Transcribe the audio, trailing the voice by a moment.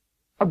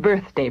A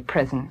birthday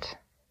present.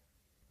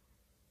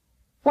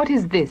 What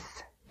is this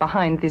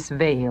behind this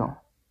veil?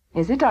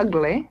 Is it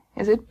ugly?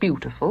 Is it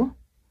beautiful?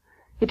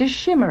 It is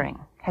shimmering.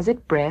 Has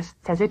it breasts?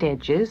 Has it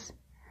edges?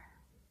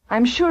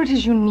 I'm sure it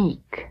is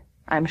unique.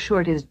 I'm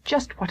sure it is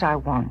just what I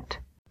want.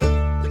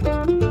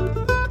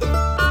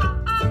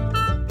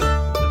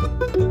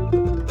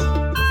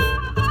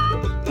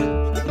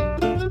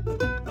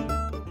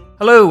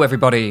 Hello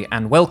everybody,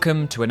 and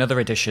welcome to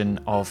another edition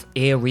of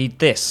Ear Read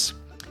This,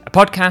 a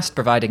podcast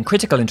providing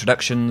critical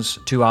introductions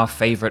to our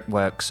favourite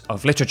works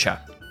of literature.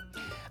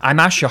 I'm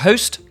Ash, your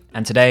host,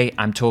 and today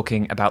I'm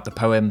talking about the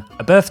poem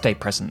A Birthday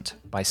Present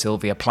by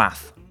Sylvia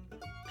Plath.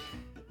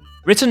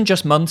 Written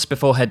just months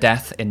before her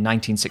death in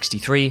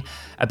 1963,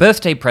 A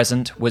Birthday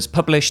Present was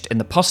published in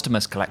the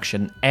posthumous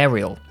collection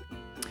Ariel.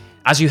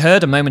 As you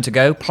heard a moment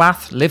ago,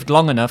 Plath lived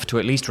long enough to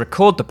at least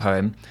record the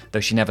poem, though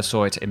she never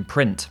saw it in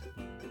print.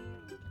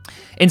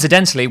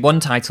 Incidentally, one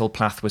title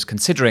Plath was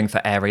considering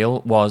for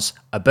Ariel was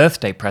A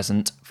Birthday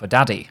Present for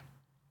Daddy.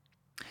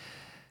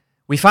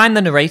 We find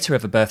the narrator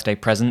of A Birthday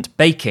Present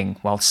baking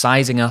while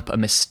sizing up a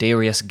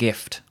mysterious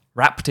gift.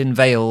 Wrapped in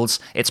veils,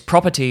 its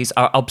properties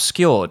are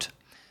obscured,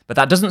 but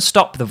that doesn't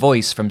stop the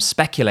voice from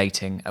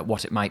speculating at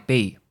what it might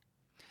be.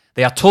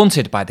 They are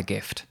taunted by the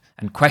gift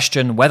and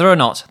question whether or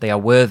not they are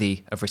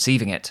worthy of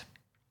receiving it.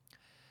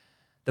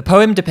 The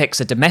poem depicts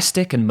a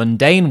domestic and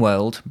mundane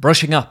world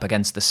brushing up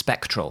against the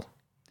spectral.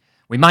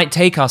 We might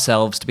take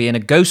ourselves to be in a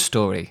ghost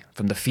story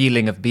from the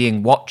feeling of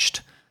being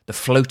watched, the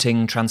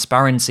floating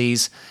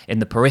transparencies in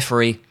the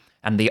periphery,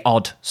 and the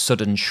odd,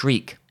 sudden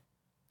shriek.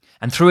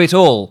 And through it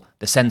all,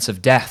 the sense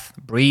of death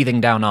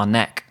breathing down our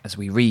neck as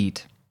we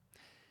read.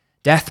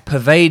 Death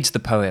pervades the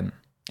poem.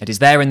 It is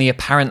there in the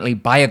apparently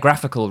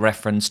biographical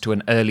reference to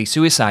an early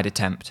suicide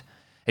attempt.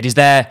 It is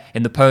there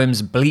in the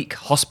poem's bleak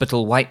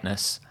hospital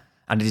whiteness,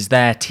 and it is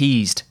there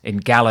teased in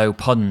gallow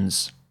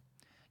puns.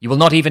 You will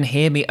not even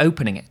hear me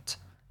opening it.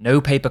 No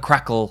paper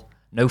crackle,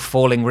 no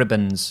falling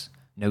ribbons,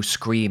 no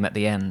scream at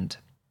the end.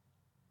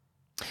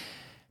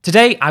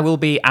 Today I will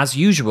be, as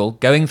usual,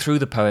 going through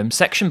the poem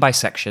section by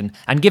section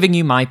and giving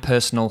you my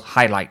personal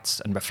highlights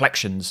and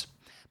reflections.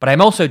 But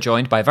I'm also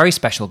joined by a very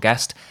special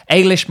guest,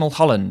 Eilish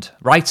Mulholland,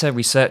 writer,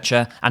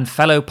 researcher, and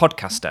fellow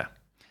podcaster.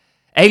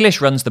 Eilish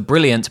runs the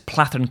brilliant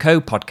Plath &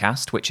 Co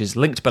podcast, which is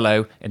linked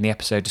below in the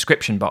episode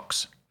description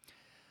box.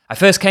 I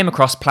first came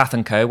across Plath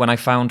 & Co when I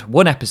found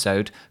one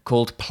episode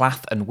called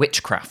Plath and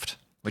Witchcraft,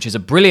 which is a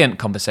brilliant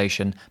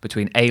conversation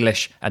between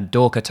Eilish and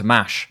Dorka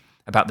Tamash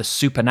about the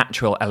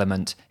supernatural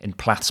element in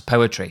Plath's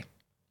poetry.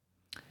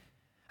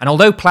 And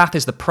although Plath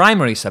is the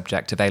primary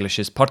subject of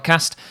Eilish's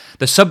podcast,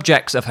 the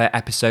subjects of her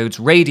episodes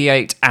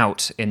radiate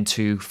out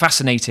into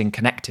fascinating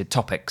connected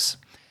topics.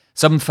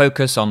 Some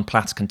focus on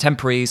Plath's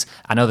contemporaries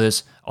and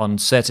others on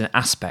certain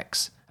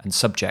aspects and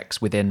subjects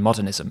within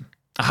modernism.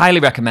 I highly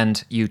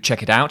recommend you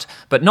check it out,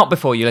 but not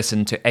before you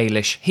listen to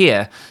Eilish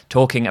here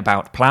talking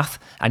about Plath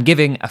and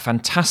giving a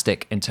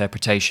fantastic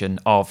interpretation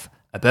of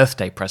A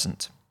Birthday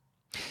Present.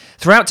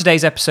 Throughout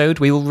today's episode,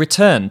 we will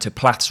return to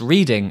Plath's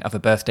reading of A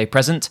Birthday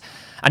Present,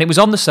 and it was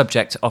on the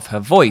subject of her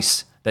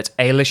voice that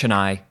Eilish and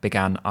I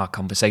began our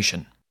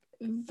conversation.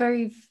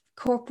 Very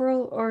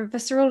corporal or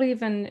visceral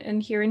even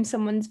in hearing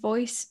someone's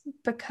voice,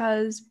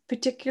 because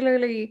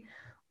particularly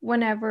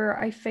whenever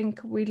I think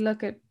we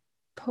look at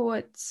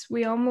poets,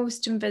 we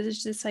almost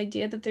envisage this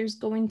idea that there's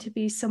going to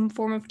be some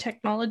form of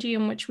technology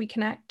in which we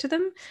connect to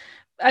them.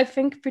 I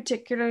think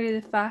particularly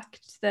the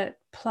fact that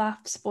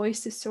Plath's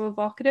voice is so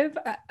evocative.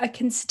 I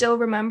can still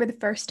remember the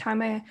first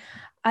time I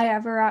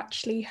ever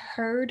actually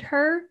heard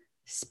her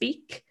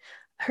speak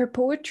her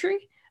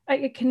poetry.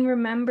 I can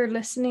remember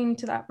listening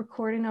to that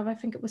recording of, I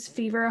think it was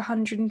Fever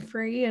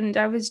 103, and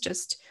I was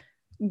just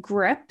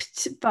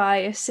gripped by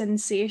a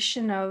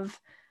sensation of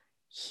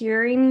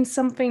hearing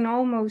something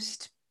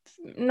almost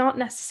not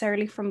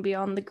necessarily from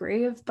beyond the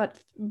grave, but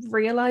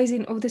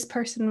realizing, oh, this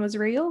person was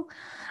real.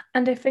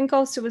 And I think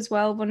also as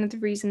well, one of the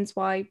reasons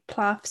why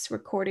Plath's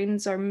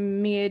recordings are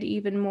made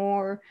even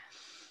more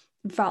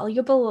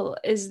valuable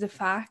is the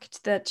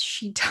fact that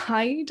she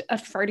died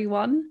at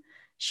 31.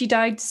 She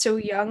died so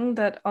young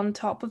that on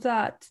top of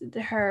that,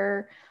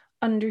 her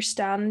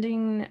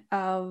understanding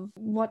of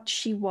what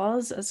she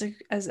was as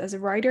a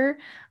writer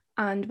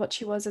and what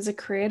she was as a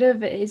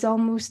creative is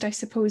almost, I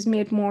suppose,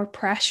 made more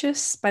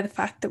precious by the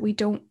fact that we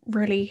don't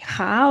really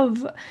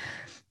have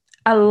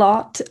a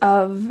lot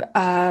of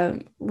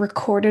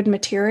recorded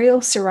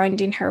material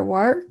surrounding her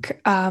work.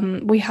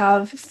 We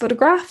have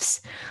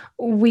photographs,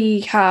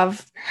 we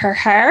have her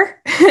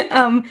hair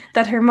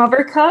that her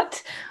mother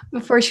cut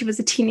before she was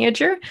a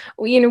teenager.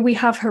 We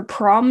have her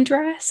prom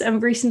dress,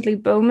 and recently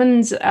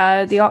Bowman's,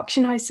 the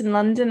auction house in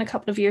London a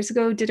couple of years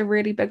ago, did a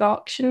really big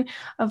auction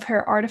of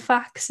her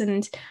artifacts,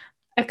 and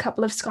a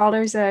couple of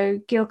scholars,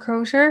 Gail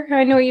Croter, who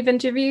I know you've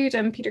interviewed,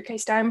 and Peter K.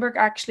 Steinberg,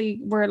 actually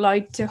were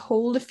allowed to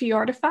hold a few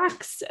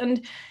artifacts.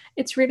 And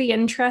it's really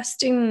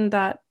interesting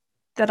that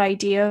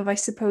idea of, I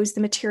suppose, the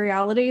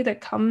materiality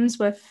that comes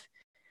with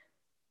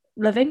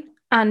living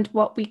and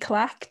what we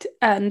collect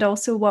and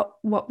also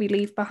what we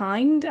leave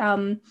behind.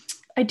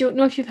 I I don't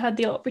know if you've had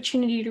the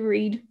opportunity to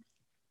read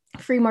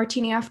Free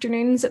Martini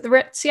Afternoons at the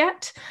Ritz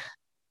yet.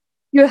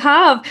 You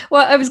have.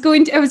 Well, I was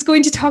going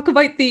to talk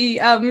about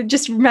the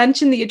just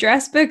mention the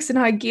address books and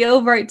how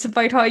Gail writes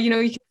about how, you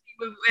can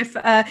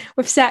see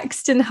with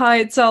Sexton how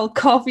it's all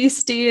coffee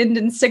stained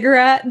and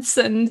cigarettes,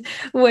 and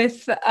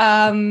with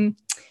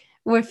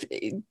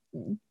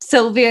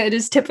Sylvia it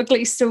is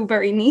typically so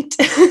very neat.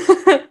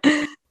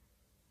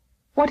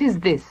 What is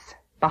this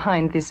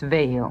behind this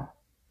veil?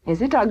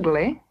 Is it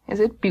ugly? Is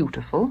it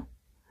beautiful?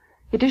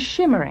 It is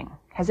shimmering.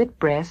 Has it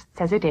breasts?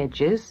 Has it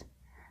edges?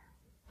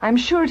 I'm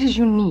sure it is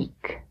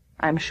unique.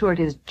 I'm sure it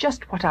is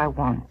just what I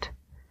want.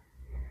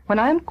 When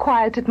I am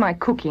quiet at my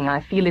cooking,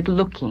 I feel it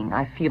looking,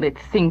 I feel it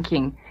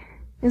thinking,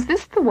 is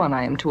this the one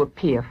I am to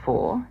appear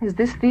for? Is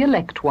this the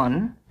elect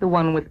one, the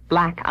one with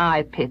black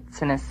eye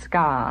pits and a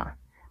scar,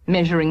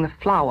 measuring the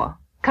flour,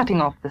 cutting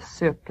off the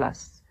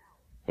surplus,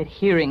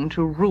 adhering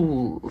to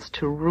rules,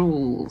 to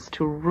rules,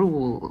 to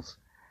rules?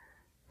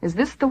 Is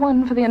this the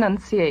one for the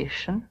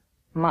Annunciation?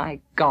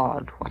 My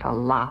God, what a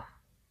laugh.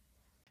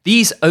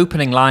 These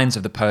opening lines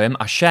of the poem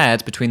are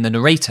shared between the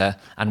narrator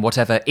and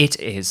whatever it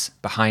is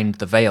behind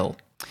the veil.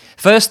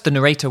 First, the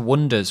narrator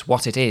wonders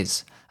what it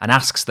is and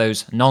asks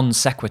those non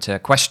sequitur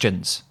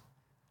questions.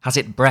 Has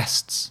it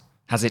breasts?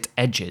 Has it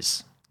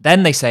edges?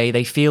 Then they say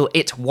they feel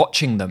it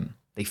watching them.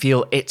 They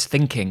feel it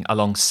thinking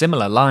along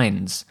similar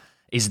lines.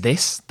 Is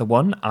this the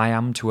one I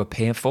am to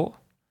appear for?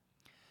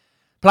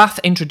 Plath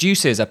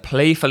introduces a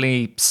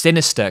playfully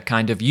sinister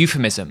kind of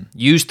euphemism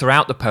used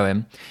throughout the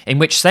poem, in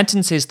which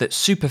sentences that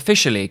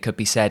superficially could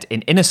be said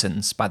in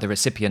innocence by the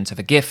recipient of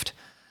a gift,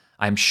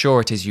 I am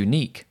sure it is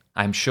unique,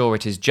 I am sure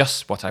it is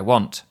just what I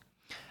want,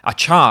 are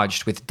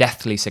charged with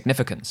deathly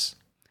significance.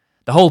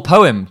 The whole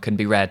poem can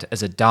be read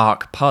as a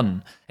dark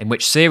pun, in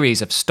which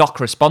series of stock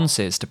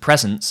responses to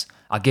presents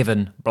are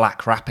given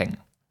black wrapping.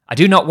 I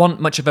do not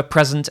want much of a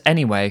present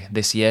anyway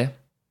this year.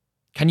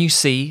 Can you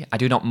see I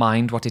do not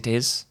mind what it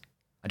is?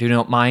 I do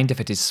not mind if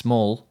it is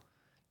small.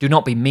 Do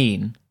not be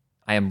mean.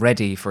 I am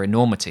ready for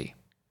enormity.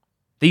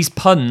 These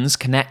puns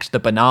connect the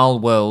banal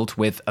world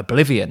with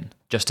oblivion,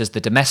 just as the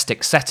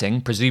domestic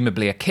setting,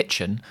 presumably a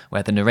kitchen,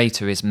 where the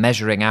narrator is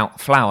measuring out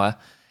flour,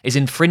 is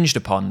infringed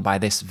upon by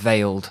this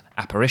veiled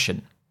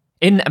apparition.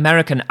 In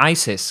American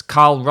Isis,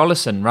 Carl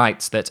Rollison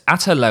writes that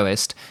at her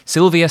lowest,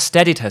 Sylvia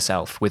steadied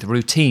herself with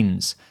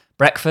routines,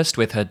 breakfast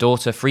with her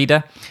daughter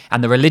Frida,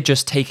 and the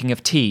religious taking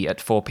of tea at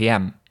 4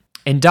 p.m.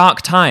 In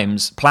dark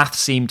times, Plath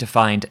seemed to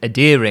find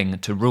adhering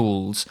to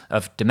rules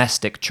of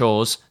domestic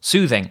chores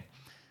soothing,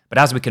 but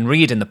as we can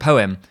read in the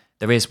poem,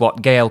 there is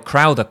what Gail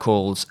Crowther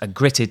calls a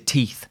gritted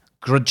teeth,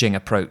 grudging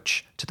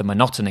approach to the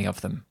monotony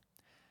of them.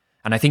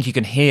 And I think you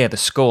can hear the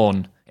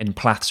scorn in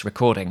Plath's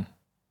recording.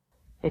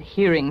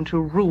 Adhering to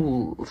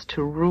rules,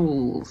 to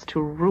rules, to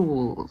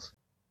rules.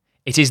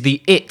 It is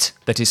the it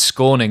that is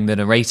scorning the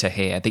narrator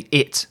here, the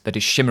it that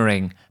is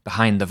shimmering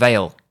behind the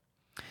veil.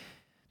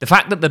 The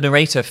fact that the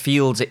narrator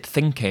feels it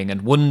thinking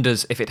and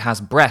wonders if it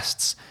has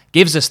breasts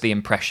gives us the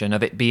impression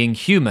of it being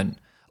human,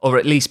 or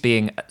at least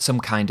being some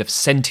kind of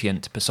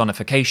sentient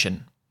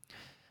personification.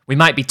 We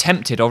might be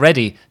tempted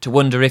already to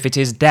wonder if it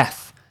is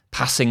death.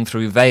 Passing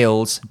through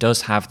veils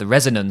does have the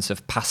resonance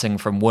of passing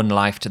from one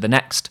life to the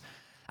next.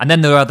 And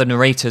then there are the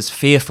narrator's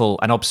fearful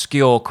and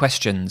obscure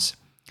questions.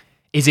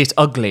 Is it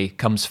ugly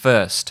comes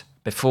first,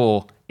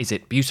 before is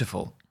it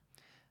beautiful?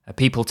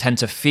 People tend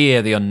to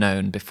fear the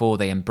unknown before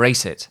they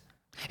embrace it.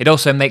 It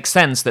also makes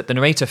sense that the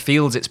narrator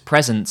feels its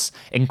presence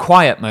in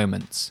quiet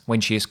moments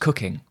when she is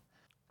cooking.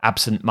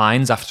 Absent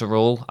minds, after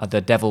all, are the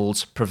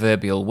devil's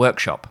proverbial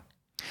workshop.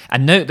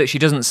 And note that she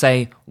doesn't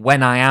say,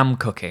 when I am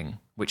cooking,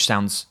 which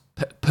sounds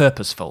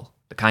purposeful,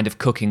 the kind of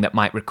cooking that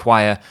might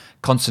require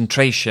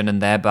concentration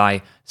and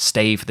thereby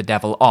stave the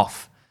devil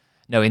off.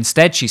 No,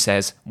 instead she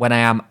says, when I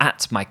am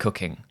at my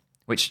cooking,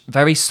 which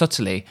very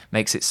subtly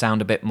makes it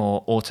sound a bit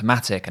more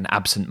automatic and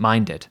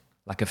absent-minded,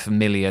 like a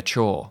familiar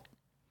chore.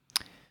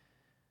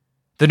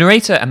 The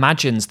narrator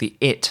imagines the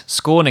it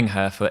scorning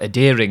her for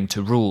adhering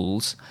to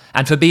rules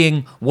and for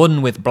being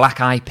one with black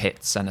eye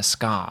pits and a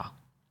scar.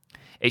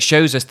 It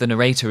shows us the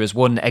narrator as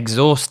one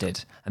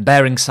exhausted and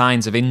bearing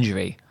signs of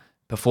injury,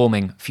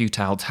 performing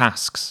futile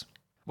tasks.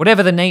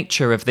 Whatever the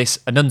nature of this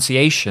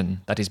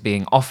annunciation that is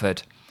being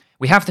offered,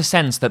 we have the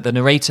sense that the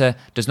narrator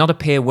does not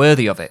appear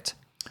worthy of it,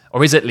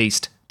 or is at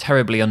least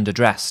terribly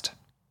underdressed.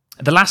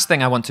 The last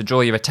thing I want to draw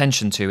your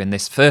attention to in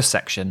this first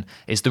section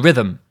is the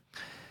rhythm.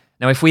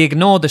 Now, if we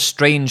ignore the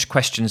strange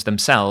questions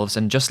themselves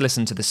and just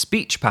listen to the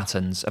speech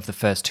patterns of the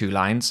first two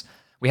lines,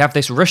 we have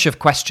this rush of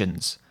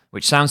questions,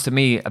 which sounds to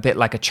me a bit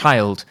like a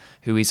child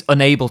who is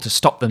unable to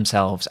stop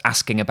themselves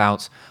asking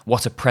about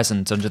what a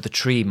present under the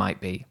tree might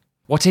be.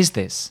 What is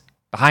this?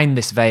 Behind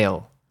this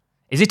veil?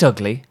 Is it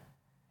ugly?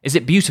 Is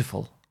it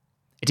beautiful?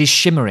 It is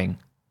shimmering.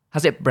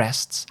 Has it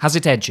breasts? Has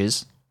it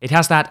edges? It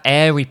has that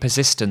airy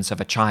persistence of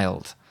a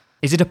child.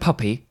 Is it a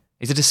puppy?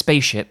 Is it a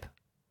spaceship?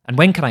 And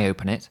when can I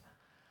open it?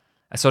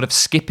 A sort of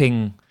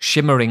skipping,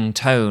 shimmering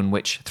tone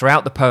which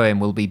throughout the poem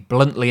will be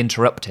bluntly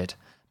interrupted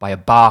by a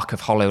bark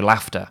of hollow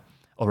laughter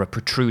or a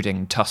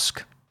protruding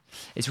tusk.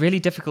 It's really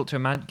difficult to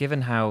imagine,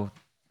 given how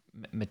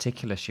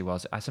meticulous she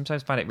was. I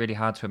sometimes find it really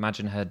hard to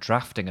imagine her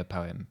drafting a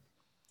poem.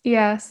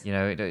 Yes. You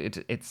know,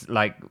 it's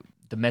like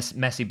the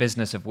messy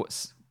business of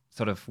what's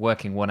sort of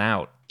working one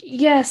out.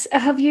 Yes.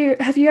 Have you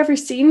ever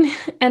seen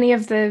any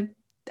of the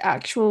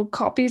actual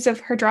copies of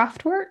her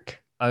draft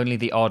work? Only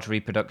the odd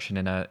reproduction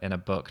in a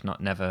book,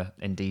 not never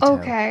in detail.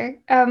 Okay.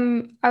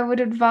 I would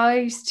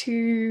advise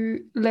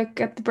to look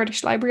at the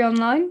British Library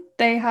online.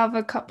 They have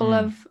a couple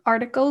of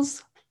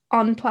articles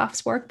on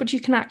Plath's work, but you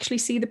can actually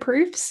see the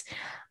proofs.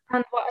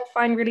 And what I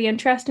find really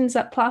interesting is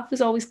that Plath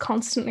is always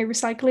constantly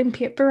recycling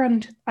paper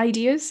and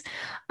ideas.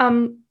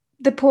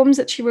 The poems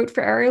that she wrote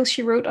for Ariel,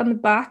 she wrote on the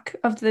back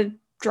of the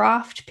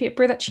draft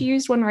paper that she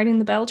used when writing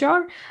the Bell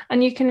Jar.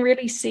 And you can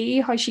really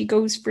see how she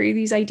goes through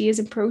these ideas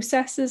and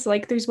processes.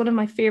 Like there's one of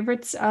my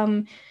favorites,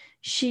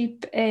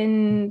 Sheep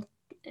in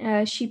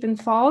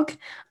Fog.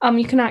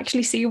 You can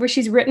actually see where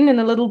she's written in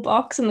a little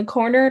box in the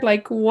corner,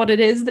 like what it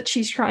is that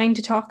she's trying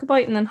to talk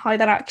about, and then how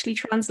that actually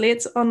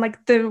translates on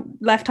like the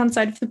left-hand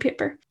side of the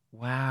paper.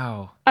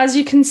 Wow. As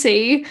you can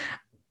see,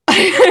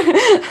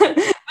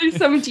 there's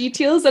some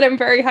details that I'm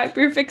very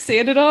hyper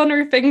fixated on,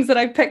 or things that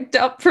I picked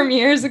up from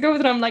years ago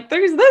that I'm like,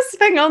 there's this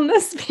thing on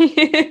this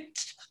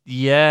page.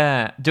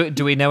 Yeah.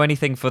 Do we know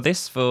anything for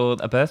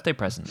a birthday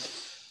present?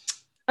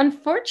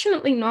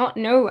 Unfortunately not,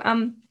 no.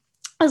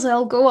 As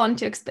I'll go on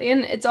to explain,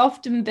 it's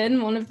often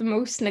been one of the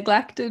most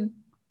neglected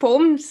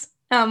poems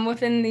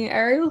within the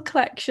Ariel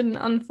collection,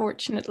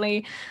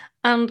 unfortunately.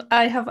 And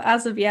I have,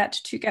 as of yet,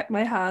 to get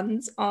my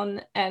hands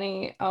on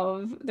any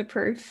of the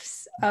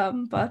proofs,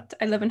 but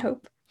I live in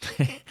hope.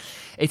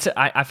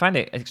 I find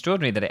it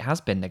extraordinary that it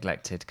has been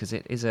neglected, because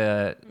it is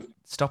a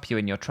stop you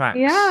in your tracks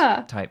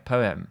type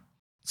poem.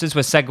 Since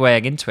we're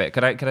segueing into it,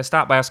 could I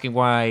start by asking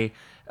why?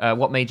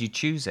 What made you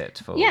choose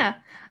it for? Yeah.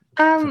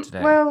 For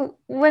today? Well,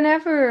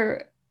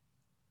 whenever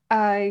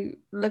I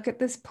look at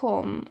this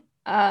poem,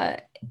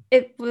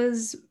 it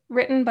was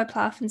written by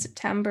Plath in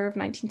September of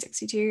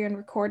 1962 and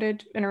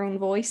recorded in her own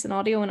voice and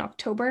audio in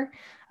October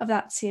of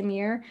that same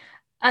year.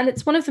 And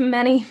it's one of the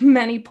many,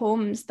 many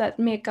poems that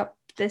make up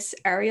this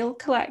Ariel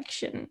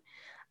collection.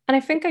 And I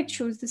think I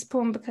chose this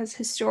poem because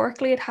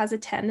historically it has a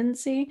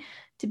tendency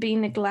to be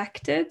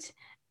neglected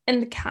in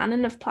the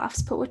canon of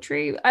Plath's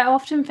poetry. I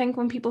often think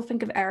when people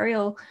think of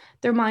Ariel,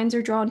 their minds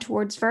are drawn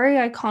towards very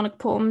iconic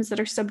poems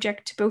that are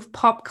subject to both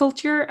pop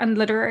culture and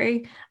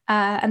literary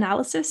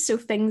analysis. So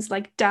things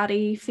like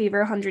Daddy,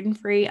 Fever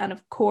 103, and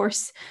of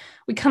course,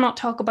 we cannot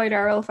talk about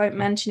Ariel without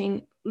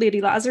mentioning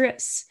Lady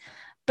Lazarus.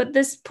 But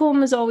this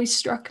poem has always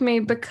struck me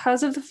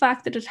because of the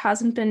fact that it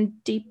hasn't been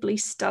deeply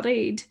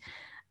studied.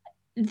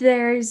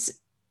 There's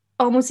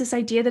almost this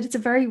idea that it's a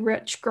very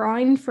rich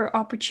ground for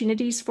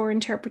opportunities for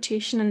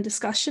interpretation and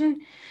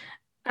discussion.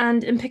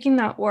 And in picking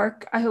that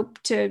work, I hope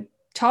to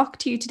talk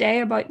to you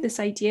today about this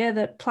idea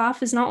that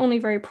Plath is not only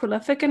very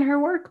prolific in her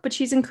work, but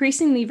she's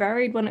increasingly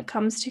varied when it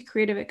comes to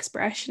creative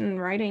expression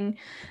and writing.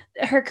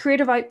 Her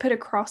creative output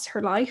across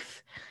her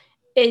life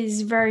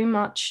is very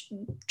much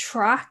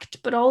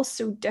tracked, but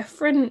also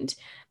different.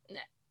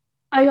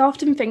 I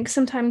often think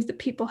sometimes that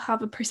people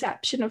have a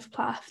perception of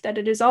Plath that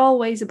it is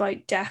always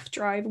about death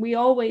drive. We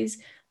always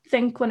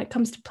think when it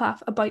comes to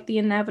Plath about the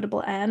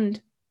inevitable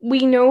end.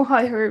 We know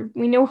how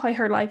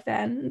her life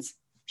ends.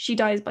 She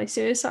dies by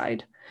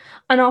suicide.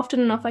 And often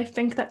enough, I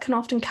think that can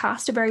often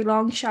cast a very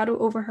long shadow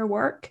over her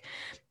work.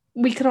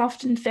 We can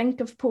often think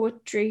of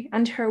poetry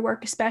and her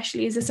work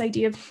especially as this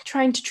idea of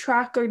trying to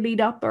track or lead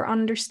up or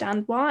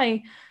understand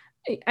why.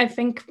 I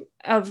think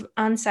of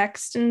Anne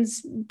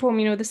Sexton's poem,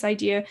 this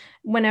idea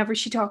whenever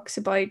she talks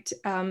about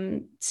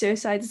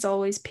suicide, it's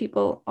always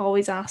people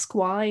always ask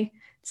why.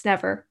 It's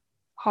never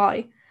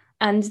how.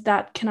 And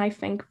that can, I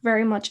think,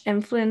 very much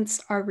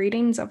influence our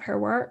readings of her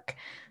work.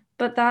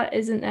 But that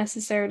isn't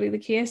necessarily the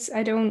case.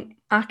 I don't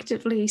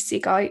actively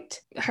seek out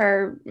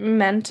her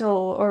mental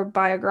or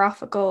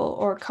biographical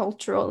or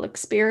cultural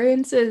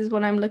experiences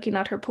when I'm looking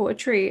at her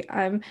poetry.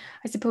 I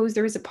suppose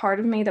there is a part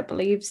of me that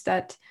believes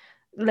that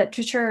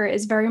literature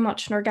is very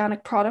much an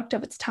organic product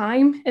of its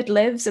time. It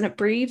lives and it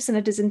breathes and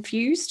it is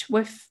infused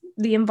with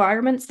the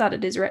environments that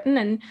it is written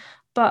in.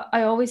 But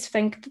I always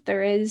think that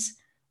there is,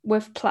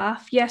 with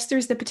Plath, yes,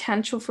 there's the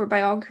potential for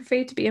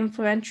biography to be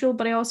influential,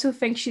 but I also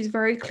think she's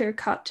very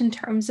clear-cut in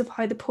terms of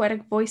how the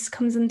poetic voice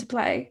comes into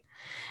play.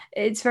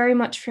 It's very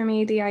much for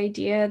me the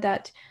idea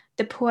that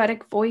the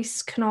poetic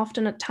voice can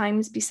often at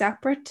times be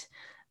separate.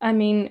 I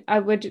mean, I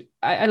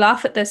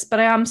laugh at this,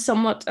 but I am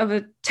somewhat of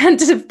a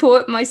tentative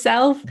poet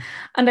myself.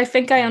 And I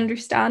think I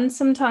understand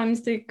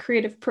sometimes the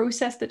creative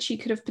process that she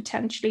could have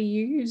potentially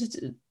used,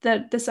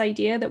 that this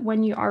idea that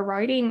when you are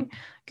writing,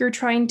 you're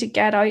trying to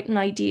get out an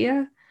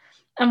idea.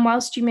 And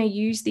whilst you may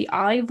use the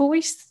I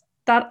voice,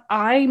 that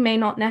I may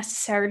not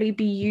necessarily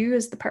be you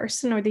as the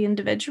person or the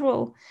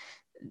individual.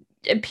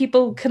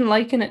 People can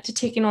liken it to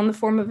taking on the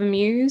form of a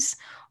muse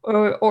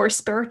or a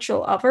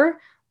spiritual other.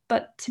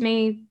 But to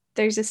me,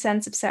 there's a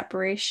sense of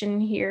separation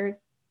here,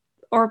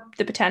 or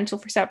the potential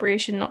for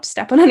separation, not to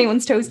step on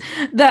anyone's toes,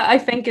 that I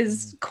think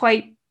is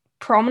quite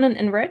prominent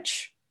and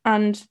rich.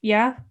 And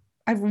yeah,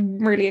 I'm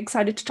really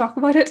excited to talk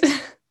about it.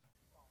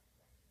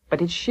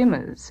 But it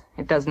shimmers,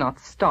 it does not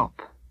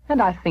stop,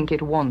 and I think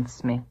it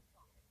wants me.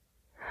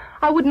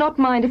 I would not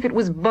mind if it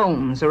was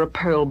bones or a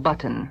pearl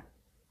button.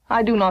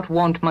 I do not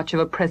want much of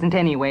a present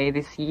anyway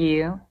this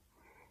year.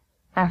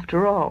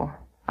 After all,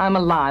 I'm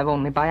alive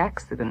only by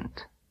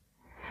accident.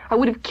 I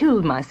would have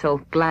killed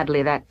myself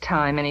gladly that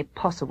time any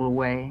possible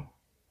way.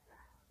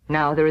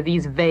 Now there are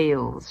these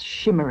veils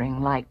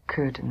shimmering like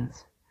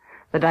curtains,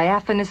 the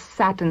diaphanous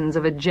satins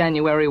of a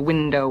January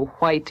window,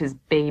 white as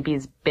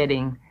baby's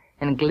bedding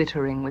and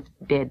glittering with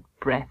dead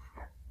breath.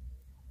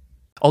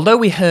 Although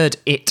we heard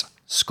it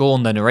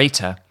scorn the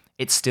narrator,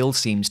 it still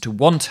seems to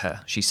want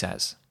her, she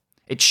says.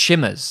 It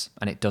shimmers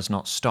and it does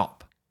not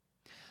stop.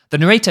 The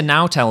narrator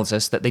now tells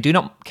us that they do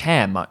not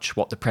care much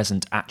what the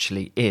present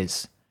actually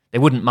is. They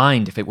wouldn't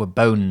mind if it were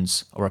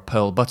bones or a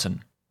pearl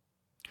button.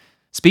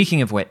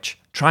 Speaking of which,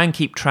 try and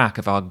keep track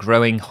of our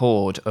growing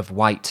hoard of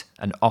white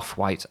and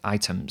off-white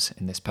items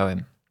in this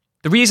poem.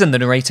 The reason the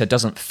narrator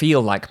doesn't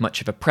feel like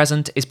much of a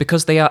present is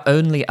because they are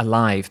only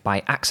alive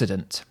by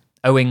accident,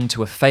 owing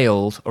to a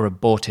failed or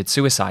aborted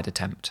suicide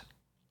attempt.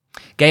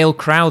 Gail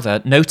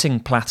Crowther, noting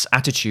Plath's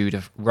attitude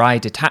of wry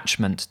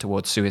detachment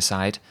towards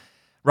suicide,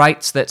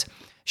 writes that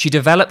she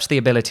developed the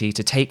ability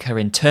to take her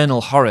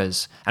internal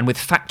horrors and with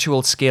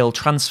factual skill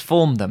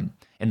transform them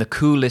in the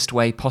coolest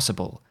way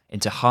possible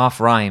into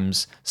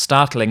half-rhymes,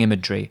 startling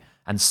imagery,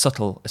 and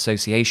subtle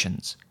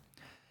associations.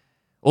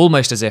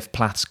 Almost as if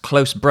Plath's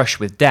close brush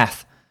with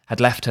death had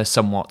left her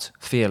somewhat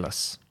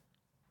fearless.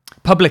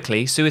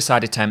 Publicly,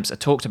 suicide attempts are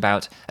talked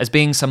about as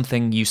being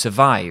something you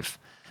survive,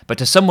 but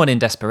to someone in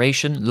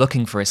desperation,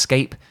 looking for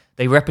escape,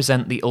 they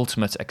represent the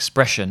ultimate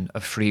expression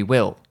of free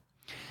will.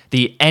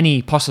 The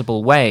any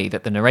possible way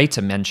that the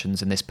narrator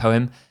mentions in this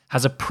poem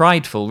has a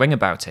prideful ring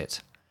about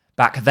it.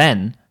 Back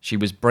then, she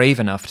was brave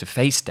enough to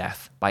face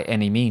death by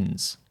any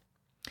means.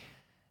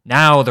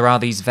 Now there are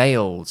these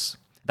veils.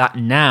 That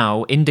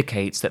now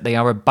indicates that they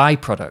are a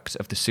byproduct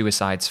of the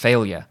suicide's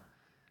failure.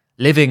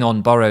 Living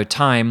on borrowed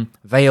time,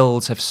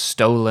 veils have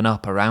stolen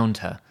up around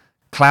her,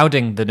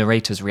 clouding the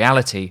narrator's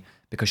reality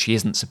because she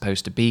isn't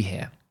supposed to be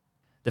here.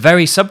 The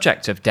very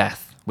subject of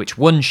death, which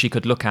one she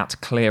could look at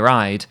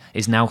clear-eyed,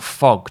 is now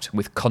fogged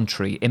with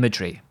contrary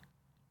imagery.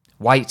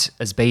 White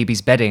as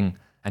baby's bedding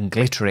and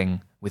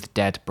glittering with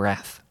dead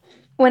breath.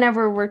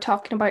 Whenever we're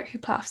talking about who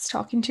Plath's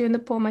talking to in the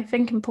poem, I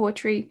think in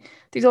poetry,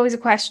 there's always a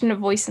question of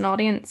voice and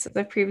audience, as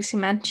I've previously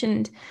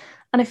mentioned.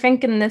 And I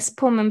think in this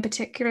poem in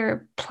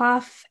particular,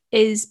 Plath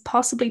is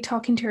possibly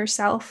talking to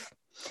herself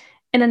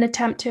in an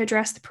attempt to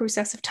address the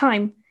process of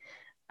time.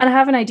 And I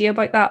have an idea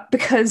about that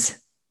because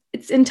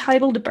it's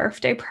entitled A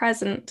Birthday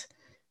Present.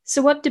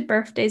 So what do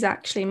birthdays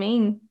actually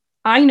mean?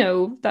 I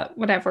know that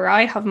whenever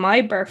I have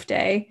my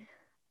birthday,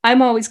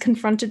 I'm always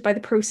confronted by the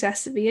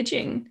process of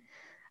aging.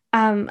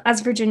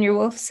 As Virginia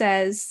Woolf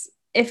says,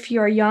 if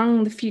you're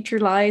young, the future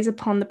lies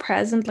upon the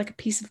present like a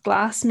piece of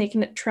glass,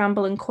 making it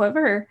tremble and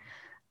quiver.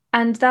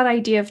 And that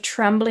idea of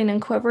trembling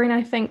and quivering,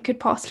 I think, could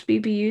possibly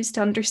be used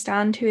to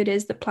understand who it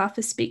is that Plath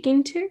is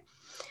speaking to.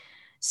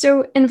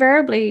 So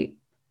invariably,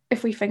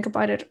 if we think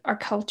about it, our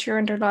culture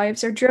and our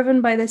lives are driven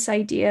by this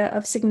idea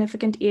of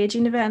significant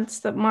aging events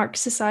that mark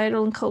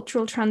societal and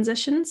cultural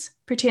transitions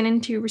pertaining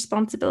to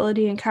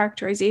responsibility and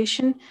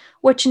characterization,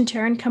 which in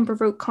turn can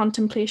provoke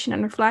contemplation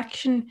and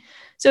reflection.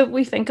 So if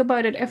we think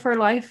about it, if our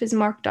life is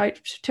marked out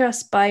to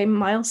us by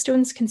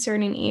milestones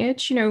concerning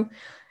age,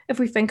 if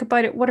we think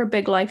about it, what are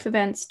big life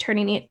events?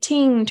 Turning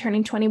 18,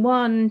 turning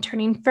 21,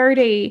 turning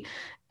 30,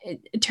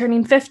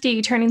 turning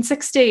 50, turning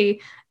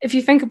 60. If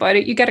you think about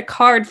it, you get a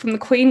card from the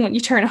Queen when you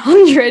turn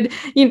 100.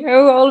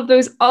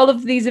 All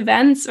of these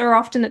events are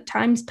often at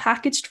times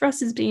packaged for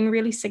us as being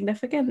really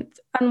significant.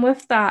 And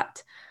with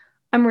that,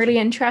 I'm really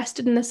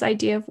interested in this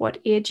idea of what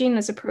aging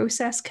as a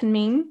process can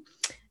mean.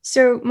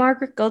 So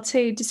Margaret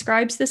Gulty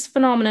describes this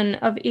phenomenon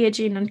of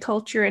aging and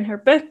culture in her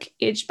book,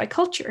 Aged by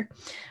Culture,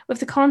 with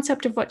the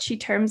concept of what she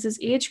terms as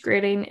age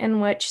grading,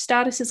 in which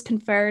status is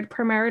conferred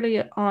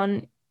primarily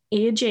on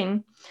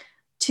aging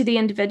to the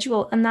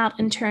individual, and that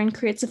in turn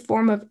creates a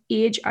form of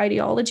age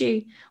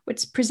ideology,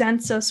 which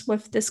presents us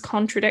with this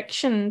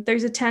contradiction.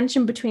 There's a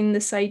tension between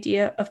this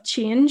idea of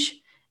change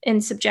in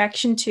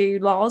subjection to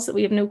laws that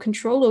we have no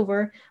control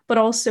over, but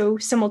also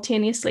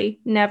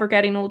simultaneously never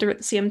getting older at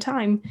the same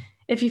time.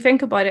 If you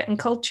think about it in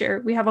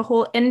culture, we have a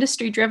whole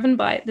industry driven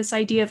by this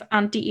idea of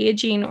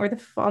anti-aging or the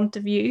font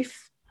of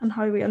youth and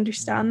how we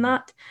understand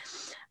that.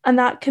 And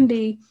that can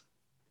be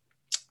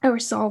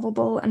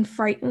irresolvable and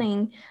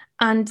frightening.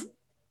 And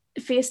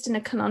faced in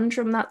a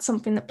conundrum, that's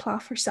something that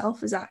Plath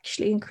herself is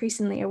actually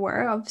increasingly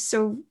aware of.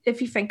 So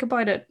if you think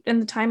about it, in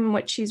the time in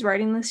which she's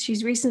writing this,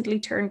 she's recently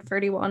turned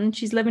 31.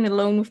 She's living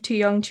alone with 2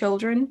 young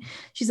children.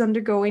 She's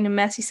undergoing a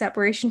messy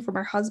separation from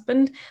her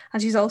husband,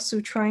 and she's also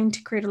trying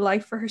to create a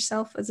life for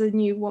herself as a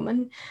new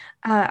woman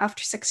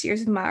after 6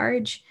 years of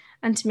marriage.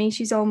 And to me,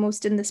 she's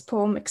almost in this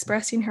poem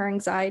expressing her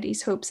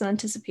anxieties, hopes, and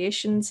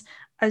anticipations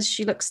as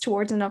she looks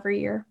towards another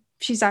year.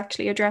 She's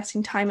actually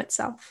addressing time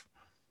itself.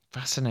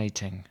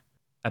 Fascinating.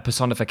 a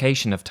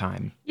personification of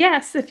time.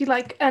 Yes, if you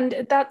like.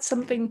 And that's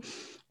something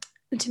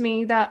to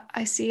me that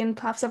I see in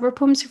Plath's other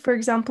poems. For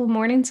example,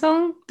 Morning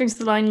Song, there's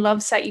the line,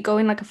 love set you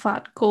going like a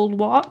fat gold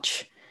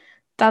watch.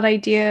 That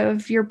idea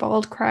of your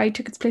bald cry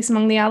took its place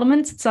among the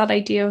elements. It's that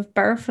idea of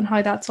birth and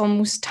how that's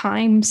almost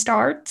time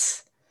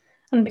starts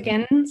and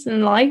begins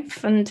in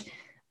life, and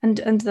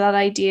that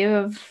idea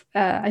of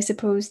I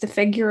suppose the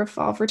figure of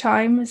Father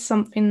Time is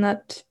something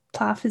that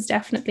Plath has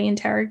definitely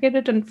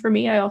interrogated, and for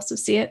me I also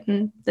see it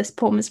in this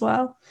poem as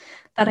well,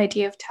 that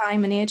idea of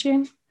time and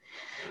aging.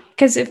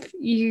 Because if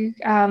we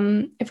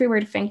were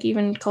to think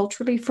even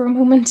culturally for a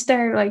moment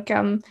there, like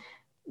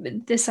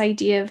this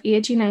idea of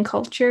aging and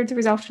culture, there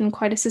was often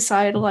quite a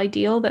societal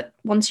ideal that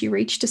once you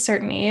reached a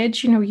certain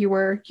age, you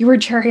were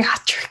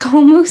geriatric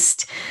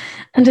almost.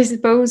 And I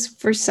suppose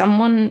for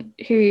someone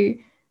who,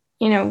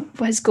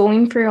 was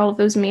going through all of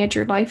those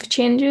major life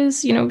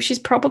changes, she's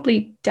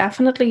probably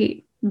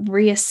definitely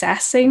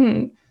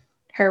reassessing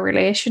her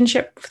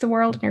relationship with the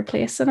world and her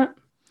place in it.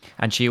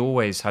 And she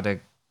always had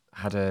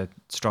a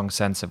strong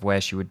sense of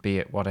where she would be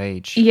at what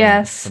age.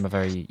 Yes. From a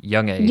very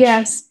young age.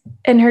 Yes.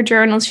 In her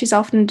journals,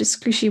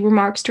 she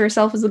remarks to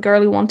herself as the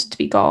girl who wanted to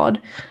be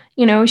God.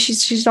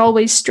 She's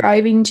always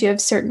striving to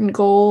have certain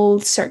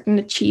goals, certain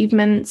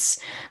achievements.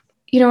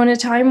 In a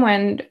time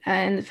when,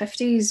 in the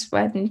 50s,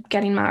 when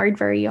getting married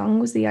very young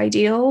was the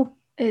ideal,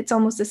 it's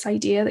almost this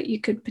idea that you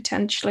could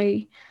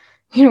potentially,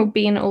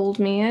 be an old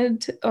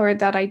maid, or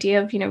that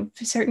idea of,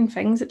 certain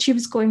things that she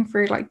was going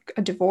through, like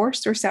a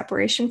divorce or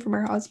separation from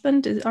her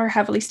husband, are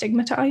heavily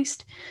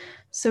stigmatized.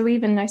 So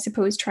even, I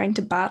suppose, trying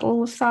to battle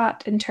with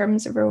that in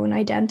terms of her own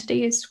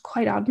identity is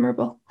quite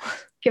admirable,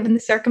 given the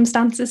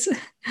circumstances.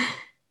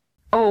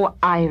 Oh,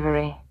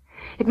 Ivory,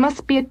 it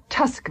must be a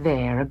tusk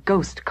there, a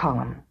ghost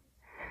column.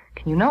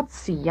 Can you not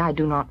see I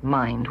do not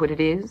mind what it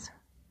is?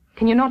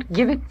 Can you not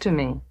give it to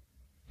me?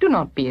 Do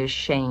not be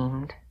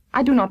ashamed.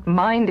 I do not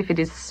mind if it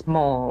is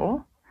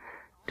small.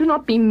 Do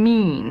not be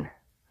mean.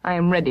 I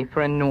am ready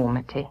for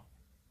enormity.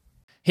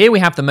 Here we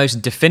have the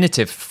most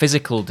definitive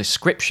physical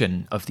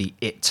description of the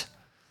it.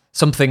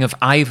 Something of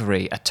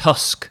ivory, a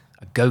tusk,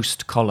 a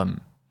ghost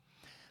column.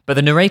 But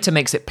the narrator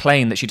makes it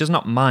plain that she does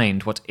not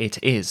mind what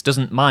it is,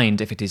 doesn't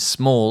mind if it is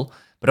small,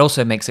 but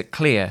also makes it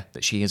clear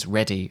that she is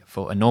ready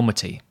for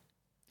enormity.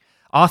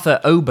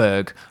 Arthur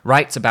Oberg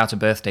writes about a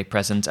birthday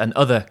present and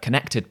other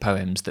connected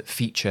poems that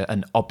feature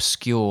an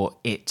obscure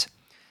it,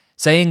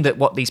 saying that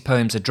what these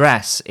poems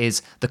address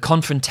is the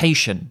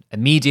confrontation,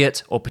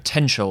 immediate or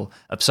potential,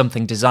 of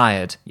something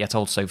desired yet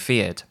also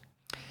feared.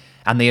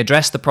 And they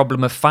address the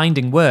problem of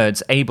finding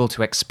words able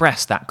to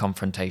express that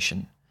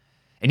confrontation.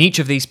 In each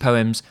of these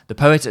poems, the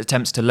poet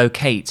attempts to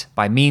locate,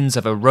 by means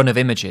of a run of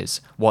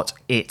images, what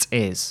it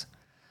is.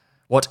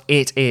 What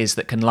it is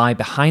that can lie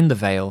behind the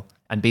veil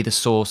and be the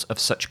source of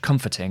such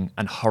comforting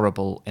and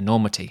horrible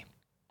enormity.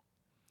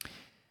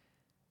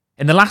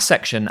 In the last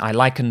section, I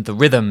likened the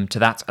rhythm to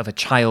that of a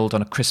child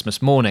on a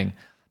Christmas morning,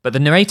 but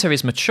the narrator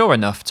is mature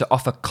enough to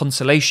offer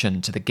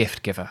consolation to the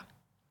gift giver.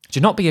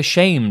 Do not be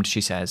ashamed, she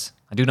says.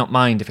 I do not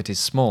mind if it is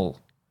small.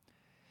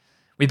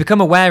 We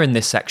become aware in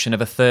this section of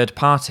a third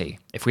party,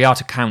 if we are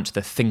to count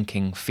the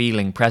thinking,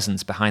 feeling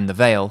presence behind the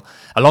veil,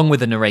 along with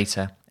the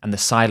narrator and the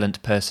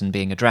silent person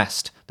being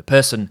addressed, the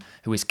person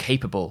who is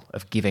capable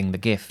of giving the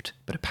gift,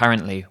 but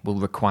apparently will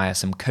require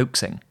some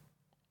coaxing.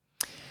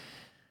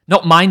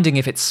 Not minding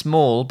if it's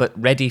small, but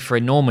ready for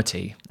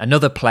enormity,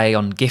 another play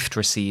on gift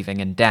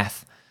receiving and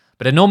death.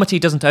 But enormity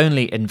doesn't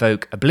only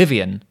invoke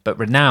oblivion, but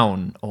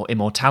renown or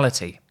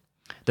immortality.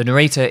 The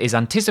narrator is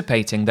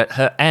anticipating that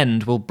her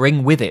end will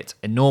bring with it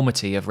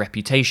enormity of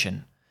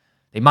reputation.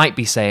 They might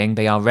be saying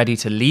they are ready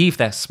to leave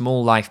their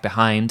small life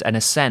behind and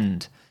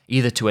ascend,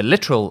 either to a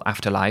literal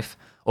afterlife,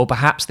 or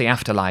perhaps the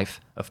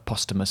afterlife of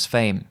posthumous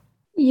fame.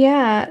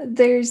 Yeah,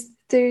 there's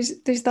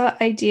that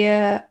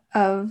idea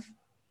of,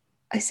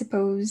 I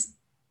suppose,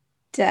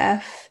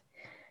 death.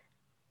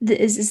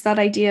 Is that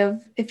idea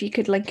of, if you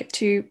could link it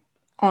to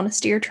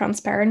honesty or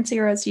transparency,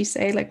 or as you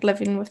say, like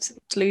living with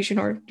delusion,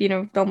 or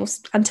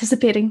almost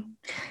anticipating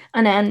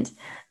an end.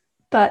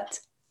 But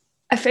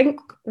I think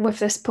with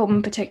this poem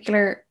in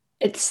particular,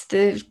 it's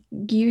the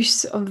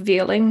use of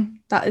veiling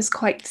that is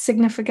quite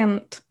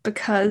significant,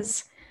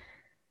 because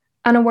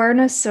an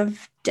awareness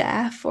of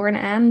death or an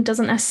end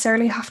doesn't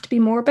necessarily have to be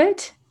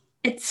morbid.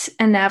 It's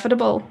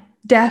inevitable.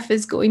 Death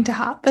is going to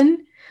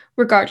happen,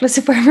 regardless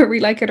of whether we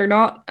like it or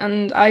not.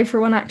 And I, for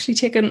one, actually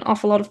take an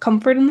awful lot of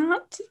comfort in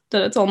that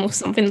it's almost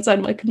something that's out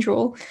of my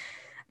control.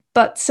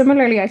 But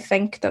similarly, I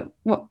think that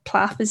what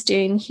Plath is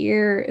doing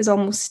here is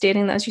almost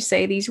stating that, as you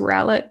say, these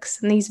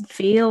relics and these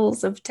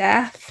veils of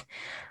death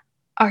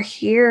are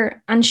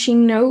here, and she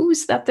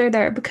knows that they're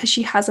there because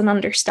she has an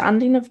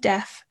understanding of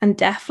death and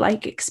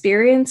death-like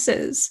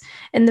experiences.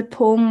 In the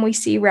poem, we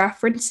see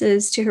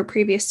references to her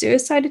previous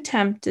suicide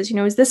attempt as,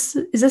 is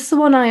this the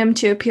one I am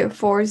to appear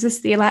for? Is this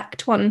the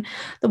elect one?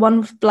 The one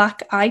with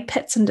black eye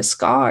pits and a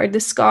scar? The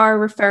scar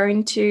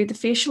referring to the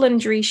facial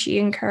injury she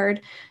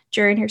incurred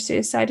during her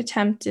suicide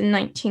attempt in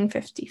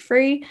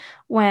 1953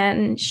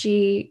 when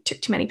she took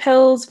too many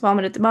pills,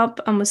 vomited them up,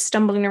 and was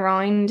stumbling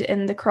around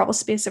in the crawl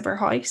space of her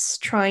house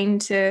trying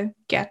to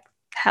get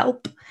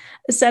help,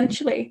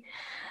 essentially.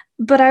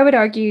 But I would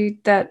argue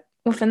that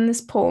within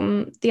this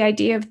poem, the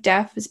idea of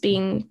death as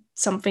being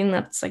something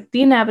that's like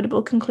the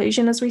inevitable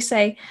conclusion, as we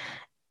say,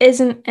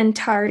 isn't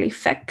entirely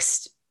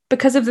fixed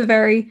because of the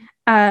very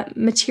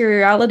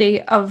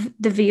materiality of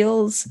the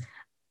veils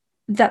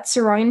that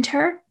surround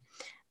her.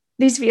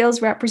 These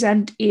veils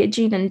represent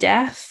aging and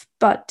death,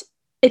 but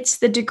it's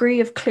the degree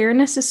of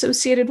clearness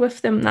associated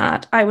with them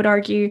that I would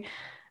argue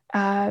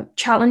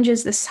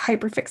challenges this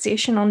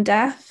hyperfixation on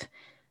death,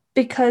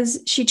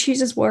 because she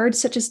chooses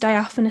words such as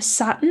diaphanous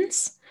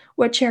satins,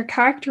 which are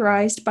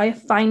characterized by a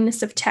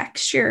fineness of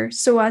texture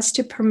so as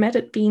to permit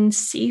it being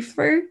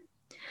see-through.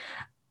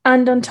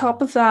 And on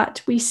top of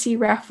that, we see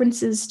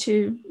references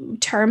to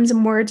terms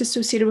and words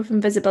associated with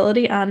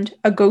invisibility and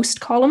a ghost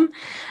column,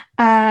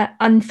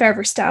 and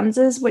further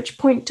stanzas, which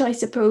point to, I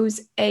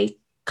suppose, a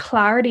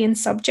clarity in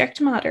subject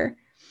matter.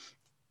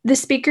 The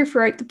speaker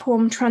throughout the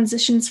poem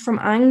transitions from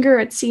anger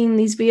at seeing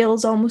these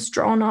veils almost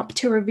drawn up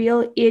to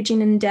reveal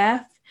aging and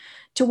death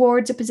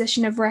towards a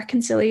position of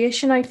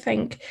reconciliation, I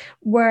think,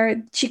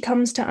 where she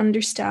comes to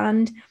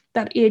understand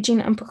that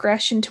aging and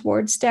progression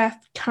towards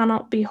death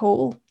cannot be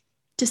whole,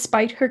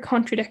 despite her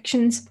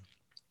contradictions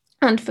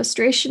and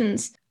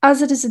frustrations,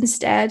 as it is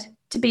instead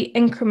to be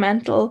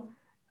incremental,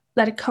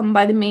 let it come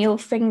by the meal,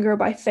 finger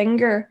by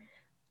finger,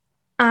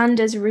 and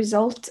as a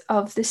result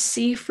of the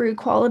see-through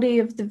quality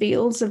of the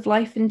veils of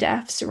life and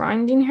death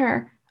surrounding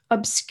her,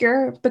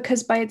 obscure,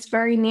 because by its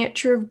very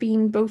nature of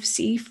being both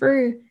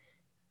see-through,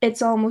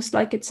 it's almost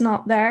like it's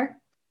not there.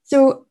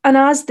 So, and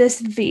as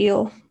this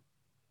veil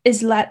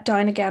is let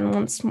down again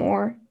once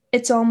more,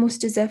 it's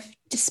almost as if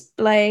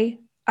display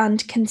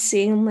and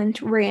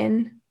concealment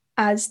reign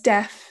as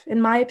death, in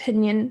my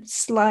opinion,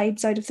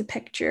 slides out of the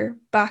picture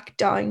back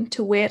down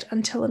to wait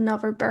until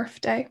another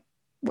birthday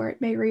where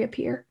it may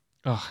reappear.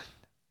 Oh,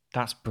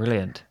 that's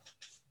brilliant.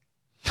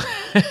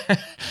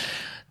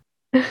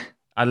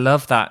 I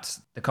love that,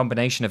 the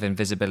combination of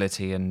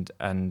invisibility and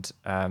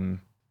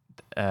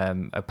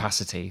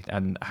opacity,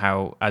 and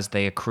how as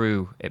they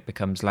accrue it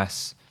becomes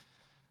less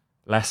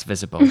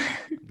visible,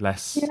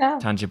 less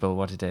tangible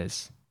what it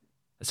is.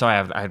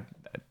 Sorry,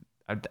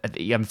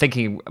 I'm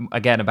thinking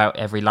again about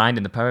every line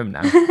in the poem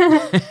now.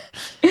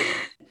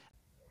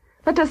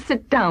 Let us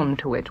sit down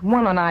to it,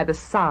 one on either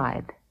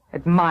side,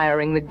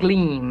 admiring the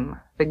gleam,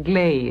 the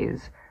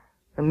glaze,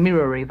 the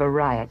mirrory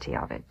variety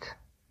of it.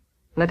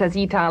 Let us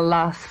eat our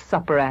last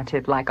supper at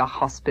it like a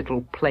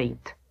hospital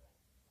plate.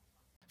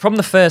 From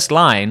the first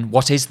line,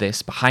 what is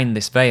this behind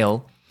this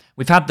veil,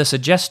 we've had the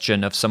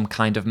suggestion of some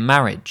kind of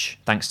marriage,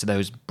 thanks to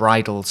those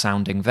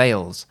bridal-sounding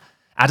veils,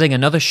 adding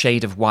another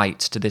shade of white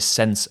to this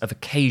sense of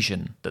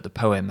occasion that the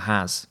poem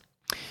has.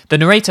 The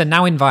narrator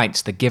now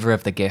invites the giver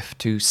of the gift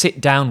to sit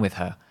down with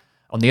her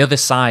on the other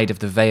side of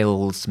the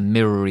veil's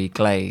mirrory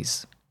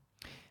glaze.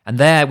 And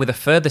there, with a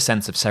further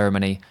sense of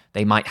ceremony,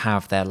 they might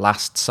have their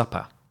last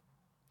supper.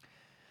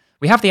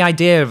 We have the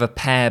idea of a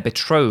pair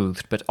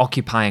betrothed but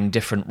occupying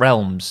different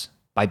realms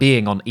by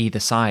being on either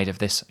side of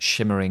this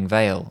shimmering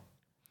veil.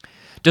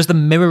 Does the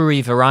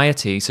mirrory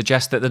variety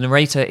suggest that the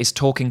narrator is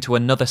talking to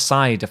another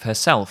side of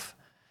herself?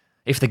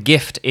 If the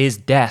gift is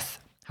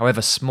death,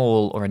 however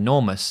small or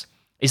enormous,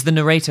 is the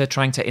narrator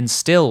trying to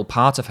instill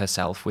part of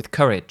herself with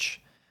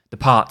courage, the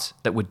part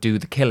that would do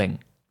the killing?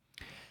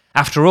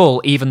 After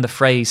all, even the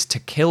phrase "to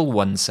kill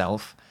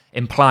oneself"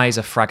 implies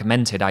a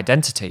fragmented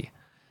identity,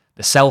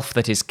 the self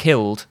that is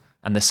killed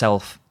and the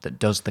self that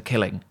does the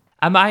killing.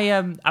 Am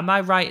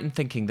I right in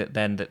thinking that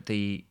then that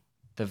the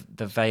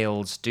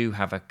veils do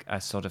have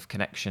a sort of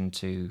connection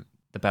to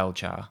the bell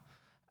jar,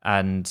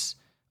 and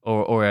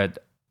or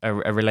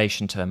a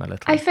relation to them a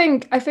little? I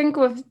think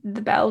with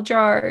the bell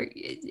jar,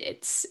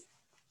 it's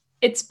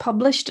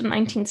published in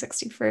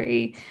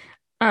 1963,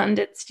 and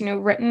it's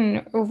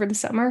written over the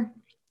summer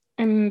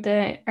in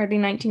the early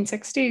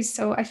 1960s.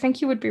 So I think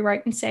you would be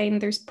right in saying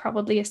there's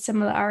probably a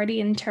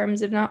similarity in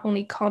terms of not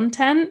only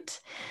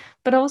content,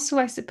 but also,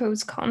 I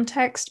suppose,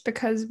 context,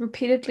 because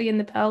repeatedly in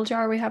the bell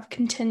jar, we have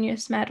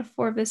continuous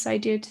metaphor of this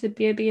idea to the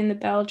baby in the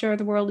bell jar,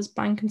 the world is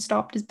blank and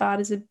stopped, as bad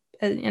as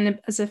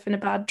as if in a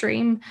bad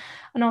dream.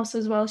 And also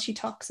as well, she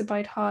talks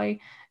about how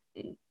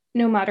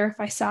no matter if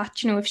I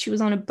sat, if she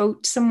was on a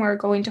boat somewhere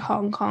going to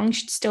Hong Kong,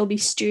 she'd still be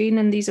stewing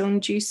in these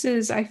own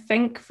juices. I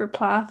think for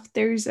Plath,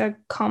 there's a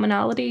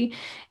commonality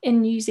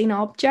in using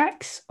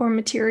objects or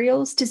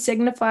materials to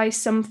signify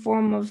some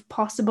form of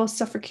possible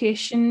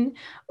suffocation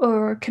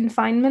or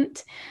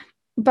confinement.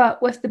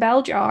 But with the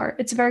bell jar,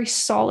 it's a very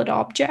solid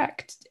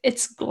object.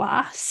 It's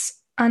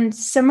glass. And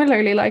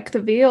similarly, like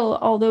the veil,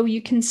 although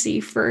you can see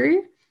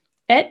through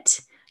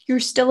it, you're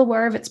still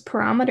aware of its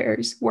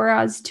parameters.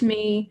 Whereas to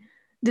me,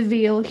 the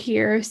veil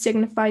here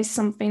signifies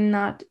something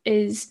that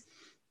is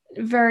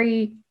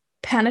very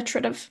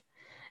penetrative.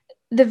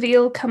 The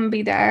veil can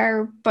be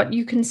there, but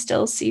you can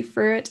still see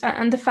through it.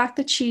 And the fact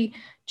that she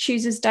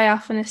chooses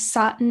diaphanous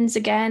satins.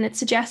 Again, it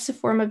suggests a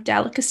form of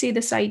delicacy,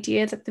 this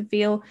idea that the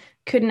veil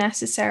could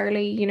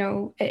necessarily,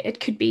 it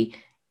could be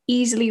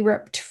easily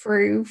ripped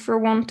through, for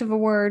want of a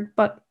word,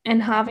 but in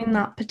having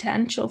that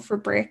potential for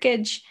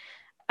breakage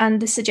and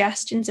the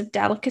suggestions of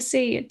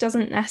delicacy, it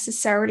doesn't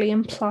necessarily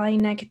imply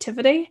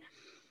negativity,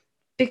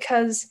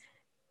 because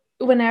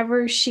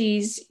whenever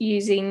she's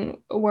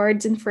using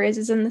words and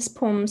phrases in this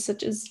poem,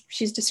 such as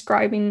she's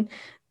describing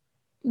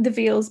the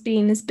veils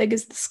being as big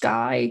as the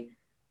sky,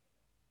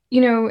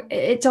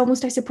 it's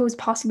almost, I suppose,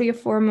 possibly a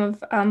form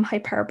of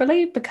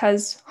hyperbole,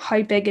 because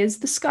how big is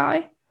the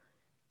sky?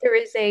 There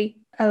is a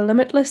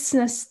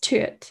limitlessness to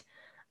it.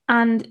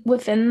 And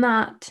within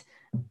that,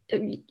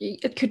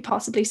 it could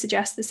possibly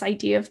suggest this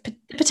idea of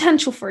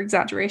potential for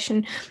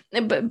exaggeration,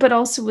 but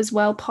also as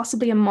well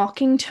possibly a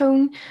mocking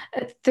tone.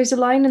 There's a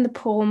line in the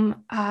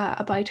poem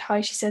about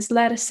how she says,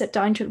 "Let us sit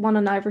down to it, one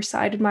on either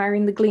side,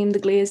 admiring the gleam, the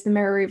glaze, the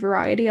mirrory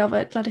variety of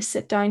it. Let us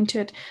sit down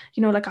to it,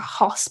 like a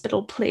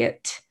hospital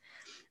plate."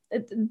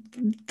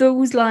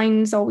 Those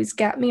lines always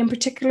get me, and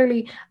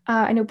particularly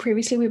I know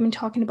previously we've been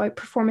talking about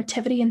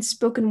performativity and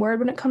spoken word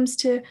when it comes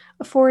to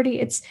authority.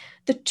 It's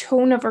the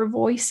tone of her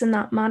voice in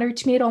that manner.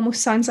 To me, it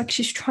almost sounds like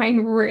she's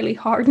trying really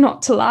hard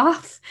not to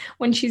laugh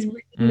when she's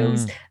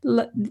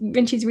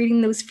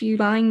reading those few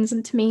lines,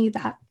 and to me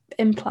that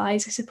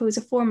implies, I suppose,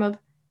 a form of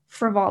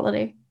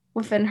frivolity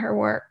within her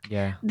work.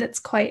 Yeah,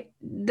 that's quite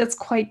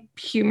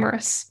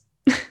humorous.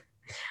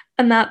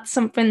 And that's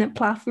something that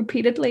Plath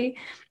repeatedly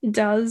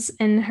does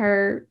in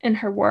her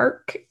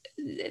work.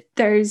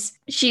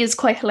 She is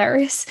quite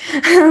hilarious.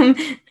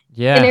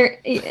 Yeah.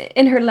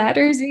 In her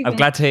letters, even. I'm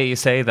glad to hear you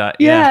say that.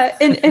 Yeah.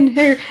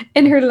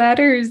 In her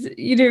letters,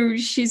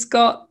 she's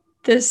got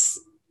this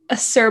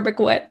acerbic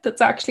wit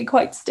that's actually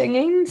quite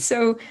stinging.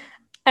 So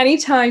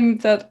anytime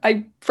that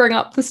I bring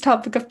up this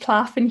topic of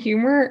Plath and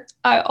humour,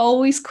 I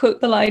always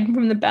quote the line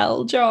from The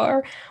Bell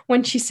Jar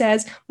when she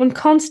says, "When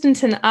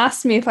Constantine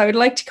asked me if I would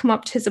like to come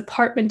up to his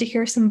apartment to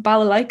hear some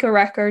balalaika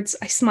records,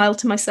 I smiled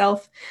to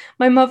myself.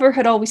 My mother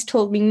had always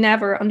told me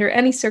never, under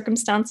any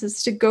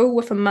circumstances, to go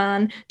with a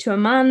man to a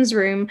man's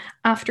room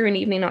after an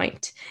evening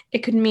out. It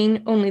could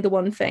mean only the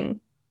one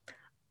thing.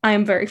 I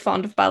am very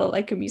fond of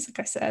balalaika music,"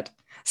 I said.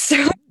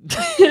 So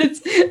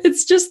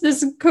it's just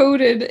this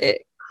coded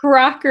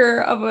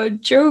cracker of a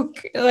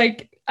joke.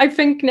 Like, I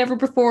think never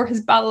before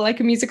has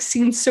balalaika music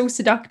seemed so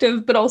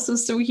seductive but also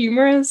so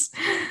humorous,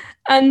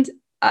 and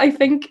I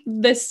think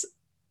this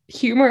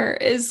humor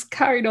is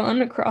carried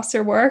on across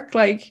her work.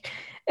 Like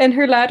in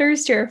her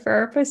letters to her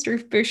therapist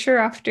Ruth Busher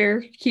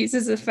after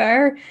Hughes's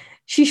affair,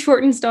 she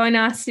shortens down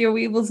Asio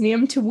Weevil's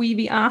name to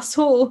Weeby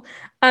Asshole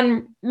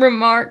and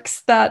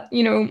remarks that,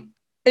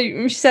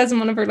 she says in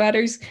one of her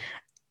letters,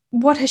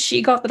 "What has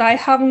she got that I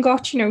haven't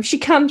got? She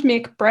can't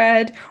make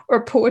bread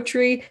or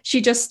poetry. She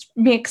just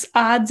makes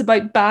ads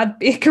about bad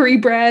bakery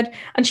bread,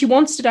 and she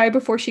wants to die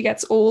before she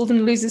gets old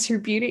and loses her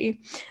beauty.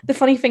 The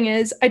funny thing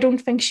is, I don't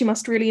think she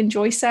must really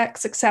enjoy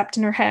sex except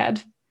in her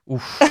head."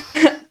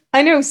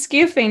 I know,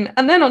 scathing.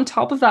 And then on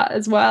top of that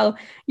as well,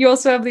 you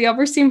also have the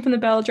other scene from The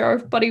Bell Jar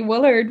of Buddy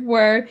Willard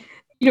where,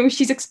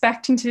 she's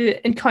expecting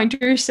to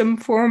encounter some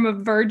form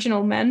of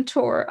virginal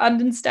mentor, and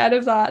instead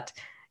of that,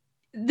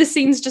 the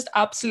scene's just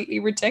absolutely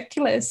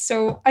ridiculous.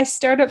 So I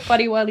stared at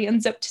Buddy while he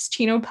unzipped his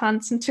chino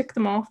pants and took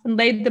them off and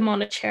laid them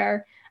on a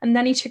chair, and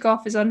then he took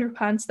off his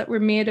underpants that were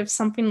made of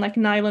something like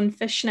nylon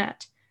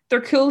fishnet. "They're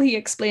cool," he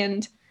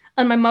explained,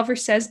 "and my mother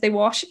says they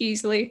wash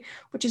easily,"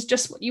 which is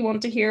just what you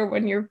want to hear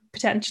when you're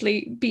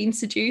potentially being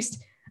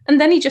seduced. And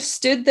then he just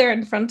stood there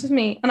in front of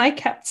me, and I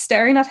kept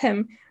staring at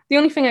him. The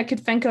only thing I could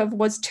think of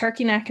was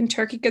turkey neck and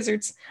turkey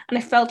gizzards, and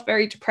I felt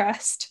very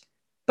depressed.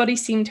 Buddy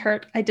seemed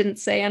hurt. I didn't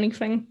say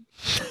anything.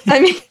 I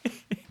mean,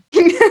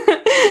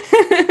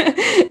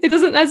 it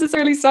doesn't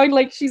necessarily sound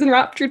like she's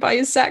enraptured by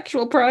his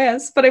sexual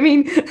prowess, but I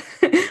mean,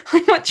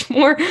 how much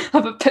more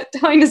of a put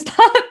down is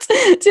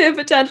that to a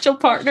potential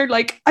partner?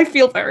 Like, I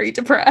feel very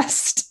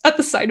depressed at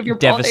the sight of your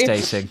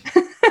Devastating.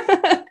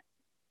 body.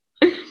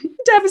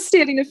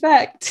 Devastating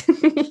effect.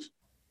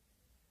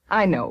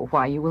 I know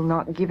why you will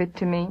not give it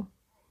to me.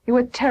 You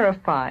are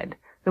terrified.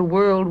 The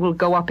world will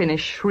go up in a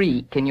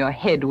shriek, and your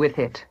head with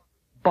it.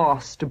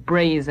 Bossed,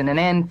 brazen, an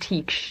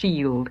antique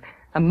shield,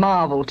 a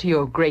marvel to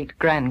your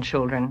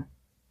great-grandchildren.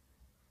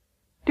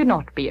 Do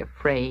not be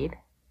afraid.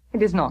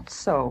 It is not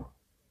so.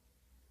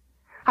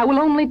 I will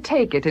only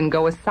take it and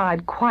go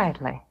aside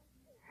quietly.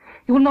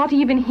 You will not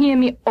even hear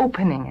me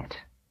opening it.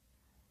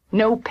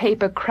 No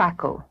paper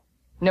crackle,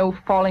 no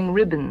falling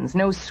ribbons,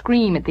 no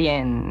scream at the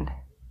end.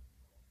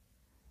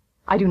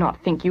 I do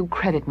not think you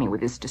credit me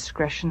with this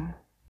discretion.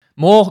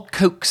 More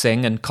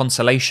coaxing and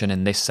consolation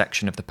in this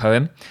section of the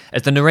poem,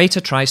 as the narrator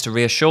tries to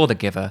reassure the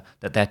giver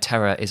that their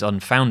terror is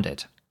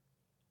unfounded.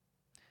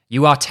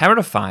 "You are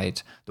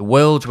terrified. The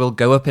world will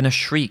go up in a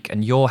shriek,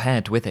 and your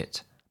head with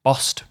it.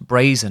 Bossed,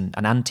 brazen,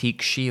 an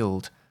antique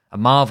shield, a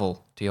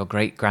marvel to your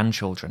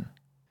great-grandchildren."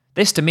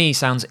 This to me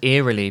sounds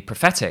eerily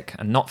prophetic,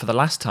 and not for the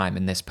last time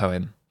in this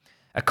poem.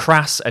 A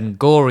crass and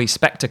gory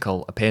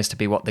spectacle appears to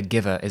be what the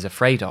giver is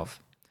afraid of.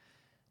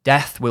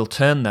 Death will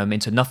turn them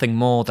into nothing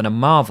more than a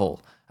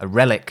marvel, a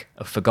relic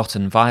of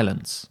forgotten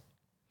violence.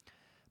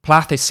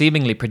 Plath is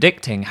seemingly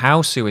predicting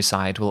how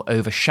suicide will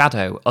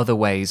overshadow other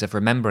ways of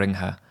remembering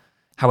her,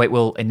 how it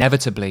will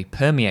inevitably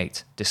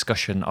permeate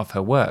discussion of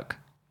her work.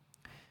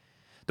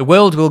 The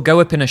world will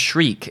go up in a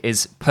shriek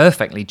is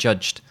perfectly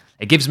judged.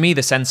 It gives me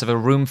the sense of a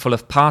room full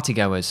of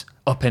partygoers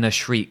up in a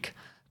shriek,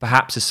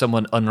 perhaps as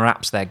someone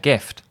unwraps their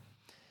gift.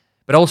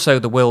 But also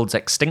the world's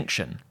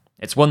extinction.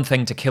 It's one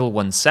thing to kill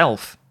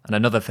oneself, and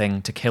another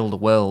thing to kill the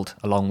world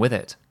along with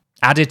it.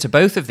 Added to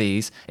both of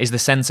these is the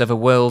sense of a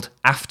world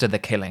after the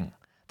killing,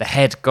 the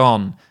head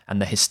gone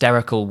and the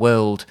hysterical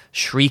world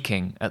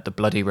shrieking at the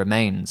bloody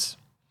remains.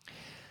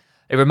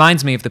 It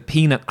reminds me of the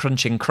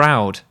peanut-crunching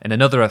crowd in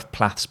another of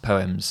Plath's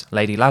poems,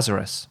 Lady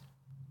Lazarus.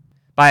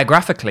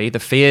 Biographically, the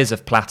fears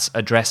of Plath's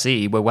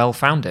addressee were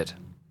well-founded.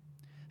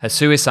 Her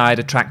suicide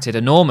attracted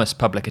enormous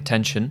public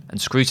attention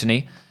and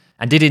scrutiny,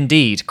 and did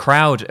indeed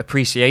crowd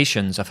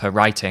appreciations of her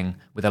writing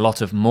with a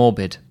lot of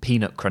morbid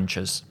peanut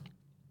crunchers.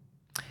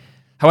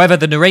 However,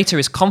 the narrator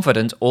is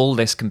confident all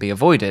this can be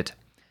avoided,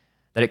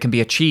 that it can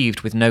be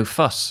achieved with no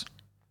fuss.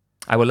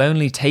 I will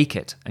only take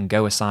it and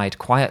go aside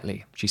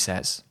quietly, she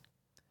says.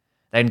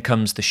 Then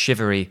comes the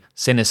shivery,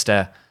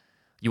 sinister,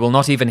 you will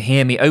not even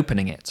hear me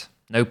opening it.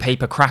 No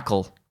paper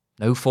crackle,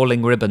 no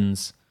falling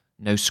ribbons,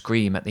 no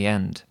scream at the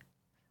end.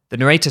 The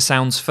narrator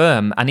sounds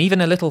firm and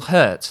even a little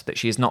hurt that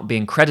she is not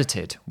being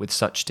credited with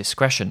such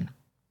discretion.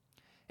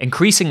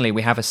 Increasingly,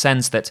 we have a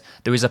sense that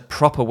there is a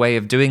proper way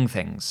of doing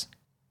things,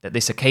 that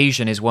this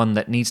occasion is one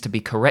that needs to be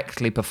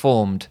correctly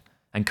performed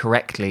and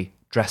correctly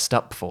dressed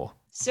up for.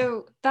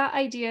 So that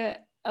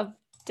idea of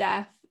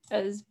death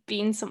as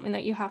being something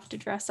that you have to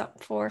dress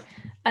up for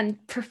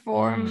and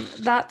perform,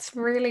 that's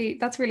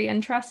really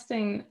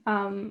interesting,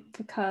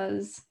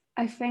 because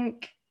I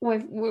think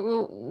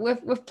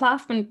with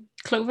Plath and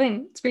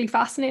clothing, it's really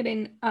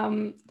fascinating.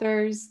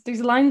 There's a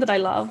line that I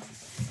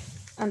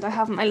love, and I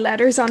have my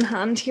letters on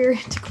hand here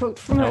to quote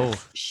from it.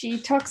 She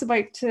talks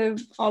about, to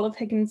Olive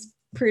Higgins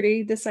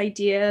Prudy, this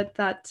idea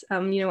that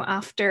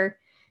after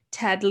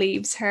Ted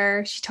leaves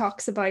her, she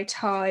talks about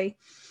how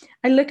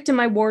I looked in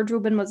my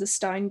wardrobe and was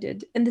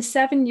astounded. In the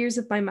 7 years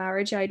of my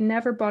marriage, I had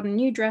never bought a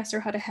new dress or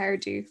had a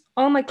hairdo.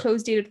 All my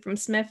clothes dated from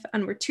Smith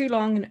and were too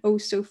long and oh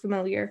so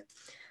familiar.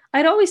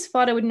 I'd always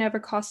thought it would never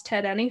cost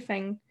Ted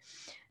anything,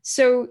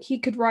 so he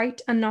could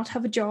write and not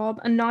have a job,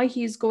 and now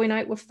he is going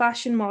out with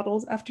fashion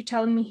models after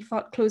telling me he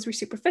thought clothes were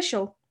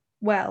superficial.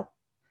 Well,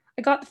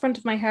 I got the front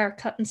of my hair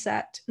cut and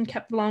set, and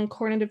kept the long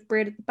cornative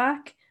braid at the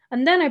back,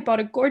 and then I bought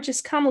a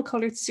gorgeous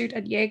camel-coloured suit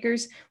at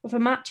Jaeger's with a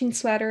matching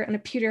sweater and a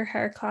pewter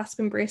hair clasp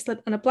and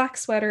bracelet and a black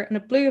sweater and a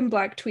blue and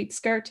black tweed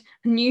skirt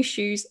and new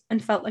shoes,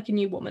 and felt like a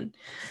new woman.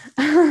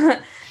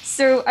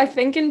 So I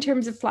think in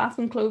terms of Plath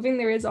and clothing,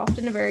 there is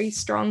often a very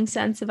strong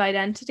sense of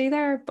identity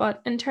there.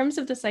 But in terms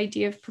of this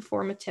idea of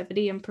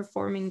performativity and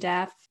performing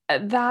death,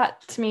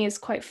 that to me is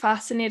quite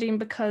fascinating,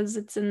 because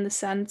it's in the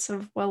sense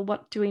of, well,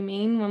 what do we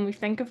mean when we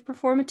think of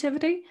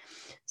performativity?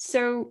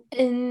 So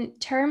in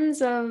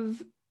terms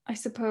of, I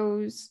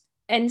suppose,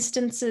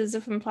 instances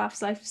of in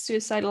Plath's life of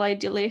suicidal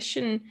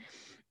ideation,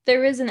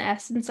 there is an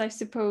essence, I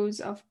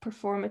suppose, of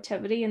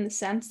performativity in the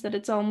sense that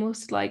it's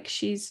almost like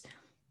she's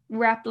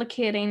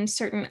replicating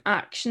certain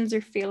actions or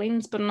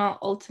feelings, but not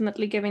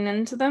ultimately giving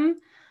in to them.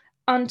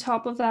 On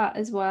top of that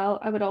as well,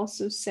 I would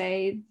also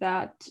say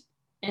that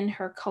in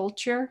her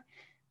culture,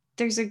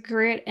 there's a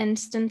great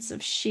instance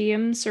of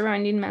shame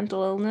surrounding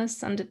mental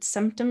illness and its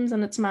symptoms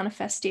and its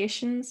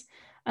manifestations.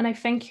 And I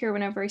think here,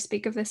 whenever I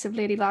speak of this, of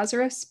Lady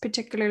Lazarus,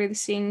 particularly the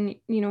scene,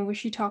 where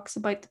she talks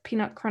about the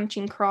peanut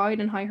crunching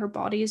crowd and how her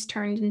body is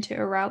turned into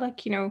a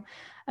relic, a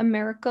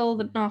miracle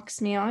that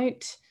knocks me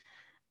out.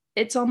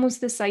 It's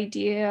almost this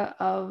idea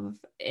of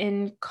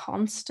in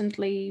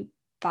constantly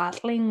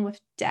battling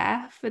with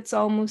death. It's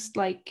almost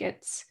like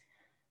it's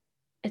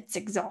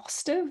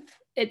exhaustive.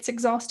 It's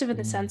exhaustive in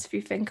the sense, if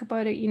you think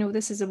about it,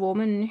 this is a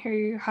woman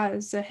who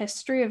has a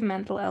history of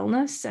mental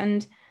illness,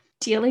 and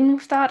dealing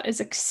with that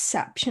is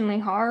exceptionally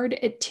hard.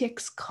 It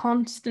takes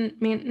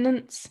constant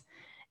maintenance.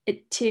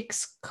 It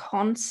takes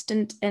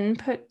constant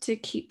input to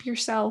keep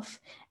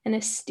yourself in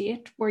a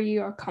state where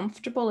you are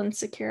comfortable and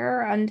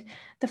secure. And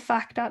the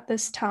fact at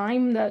this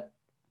time that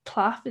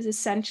Plath is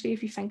essentially,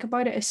 if you think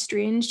about it,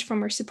 estranged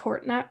from her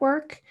support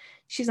network.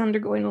 She's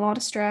undergoing a lot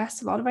of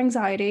stress, a lot of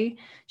anxiety.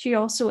 She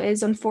also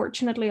is,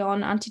 unfortunately,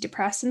 on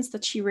antidepressants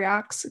that she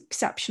reacts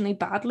exceptionally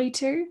badly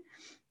to.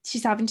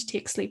 She's having to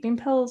take sleeping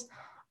pills.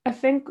 I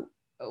think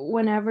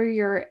whenever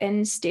you're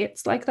in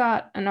states like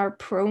that and are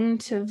prone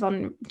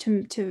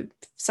to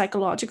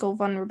psychological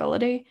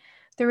vulnerability,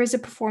 there is a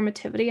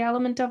performativity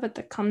element of it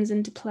that comes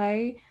into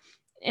play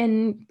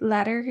in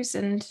letters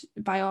and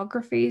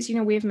biographies.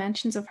 We have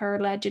mentions of her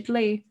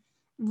allegedly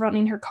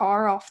running her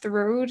car off the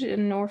road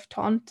in North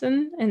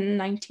Taunton in the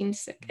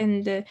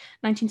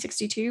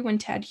 1962 when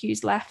Ted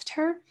Hughes left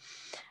her.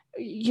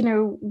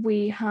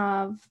 We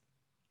have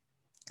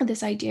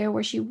this idea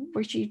where she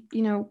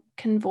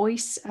can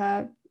voice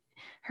her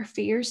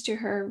fears to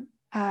her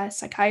a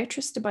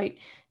psychiatrist about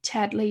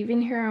Ted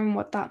leaving her and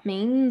what that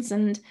means.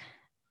 And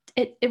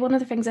it one of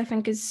the things I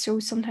think is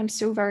sometimes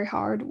so very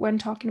hard when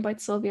talking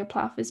about Sylvia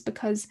Plath is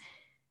because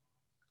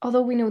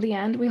although we know the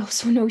end, we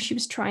also know she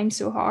was trying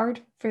so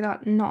hard for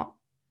that not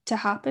to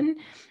happen.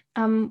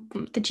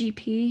 The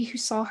GP who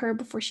saw her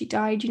before she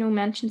died,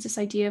 mentions this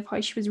idea of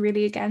how she was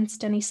really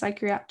against any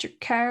psychiatric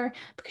care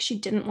because she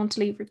didn't want to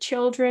leave her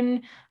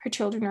children. Her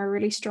children are a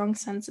really strong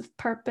sense of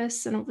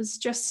purpose, and it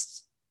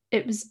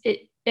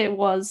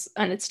was,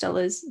 and it still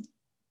is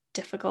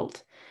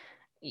difficult.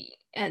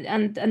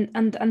 And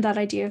that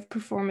idea of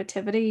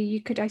performativity,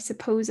 you could, I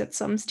suppose, at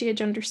some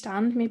stage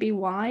understand maybe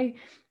why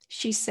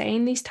she's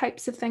saying these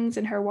types of things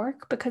in her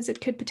work, because it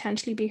could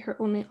potentially be her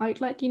only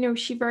outlet.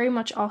 She very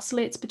much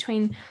oscillates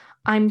between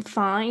I'm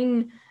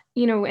fine,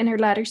 in her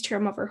letters to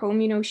her mother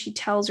home, she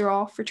tells her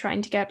off for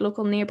trying to get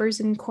local neighbours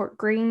in Court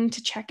Green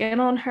to check in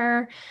on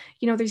her.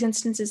 There's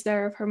instances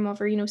there of her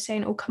mother,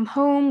 saying, oh, come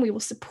home, we will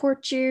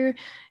support you,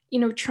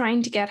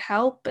 trying to get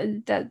help,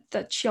 and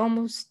that she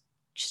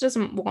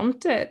doesn't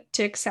want it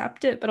to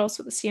accept it, but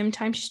also at the same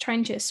time, she's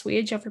trying to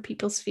assuage other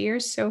people's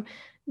fears. So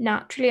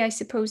naturally, I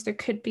suppose there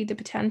could be the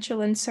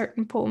potential in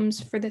certain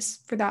poems for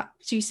that,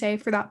 as you say,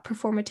 for that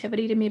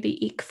performativity to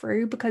maybe eke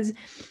through, because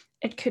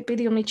it could be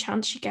the only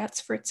chance she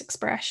gets for its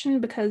expression,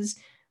 because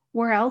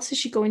where else is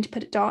she going to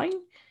put it down?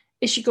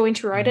 Is she going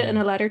to write it in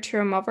a letter to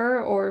her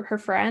mother or her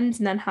friends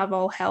and then have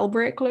all hell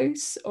break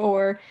loose?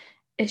 Or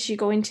is she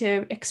going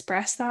to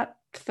express that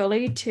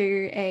fully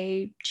to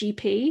a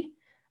GP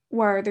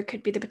where there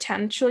could be the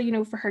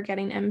potential, for her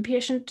getting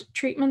inpatient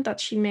treatment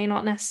that she may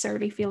not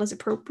necessarily feel is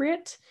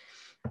appropriate?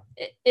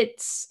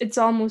 It's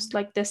almost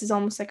like this is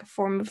almost like a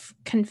form of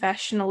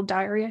confessional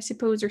diary, I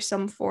suppose, or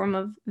some form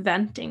of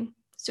venting,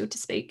 so to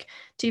speak,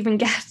 to even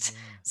get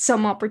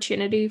some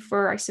opportunity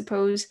for, I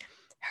suppose,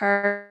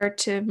 her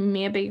to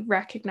maybe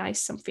recognize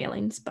some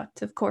feelings.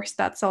 But of course,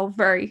 that's all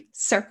very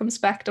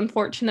circumspect,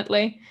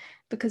 unfortunately,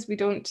 because we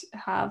don't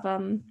have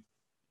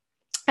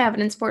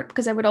evidence for it.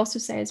 Because I would also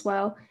say as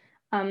well,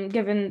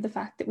 given the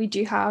fact that we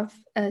do have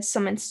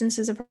some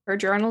instances of her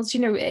journals,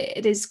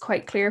 it is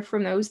quite clear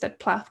from those that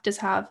Plath does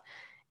have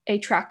a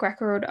track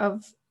record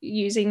of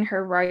using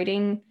her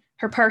writing,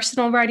 her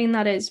personal writing,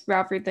 that is,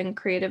 rather than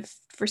creative,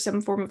 for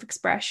some form of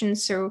expression.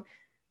 So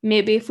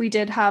maybe if we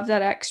did have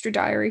that extra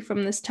diary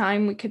from this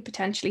time, we could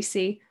potentially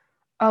see,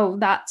 oh,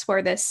 that's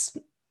where this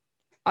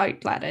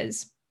outlet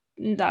is.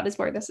 That is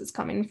where this is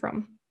coming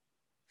from.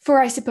 For,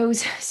 I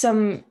suppose,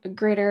 some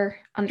greater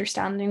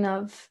understanding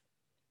of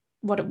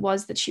what it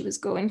was that she was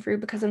going through,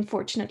 because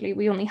unfortunately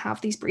we only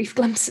have these brief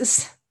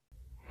glimpses.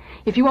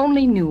 If you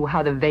only knew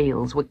how the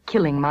veils were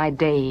killing my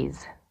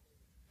days.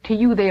 To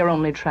you they are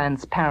only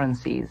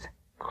transparencies,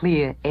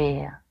 clear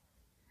air.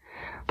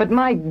 But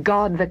my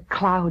God, the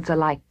clouds are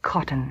like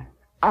cotton,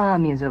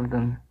 armies of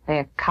them,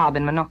 they're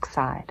carbon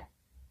monoxide.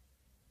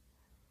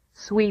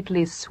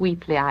 Sweetly,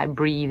 sweetly I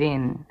breathe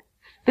in,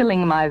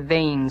 filling my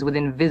veins with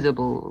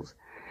invisibles,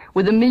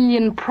 with a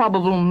million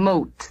probable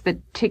motes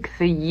that tick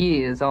the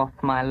years off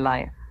my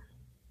life.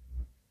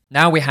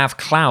 Now we have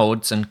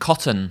clouds and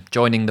cotton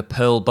joining the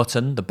pearl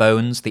button, the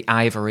bones, the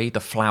ivory, the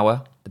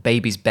flower, the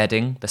baby's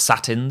bedding, the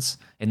satins,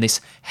 in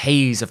this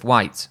haze of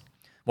white,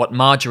 what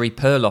Marjorie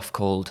Perloff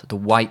called the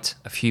white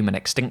of human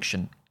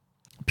extinction.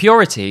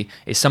 Purity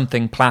is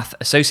something Plath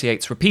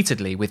associates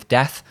repeatedly with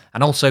death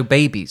and also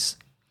babies.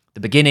 The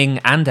beginning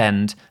and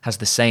end has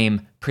the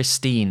same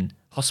pristine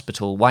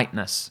hospital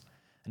whiteness.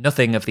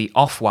 Nothing of the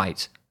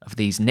off-white of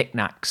these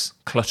knickknacks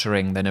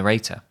cluttering the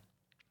narrator.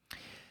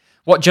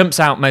 What jumps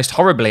out most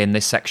horribly in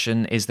this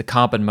section is the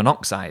carbon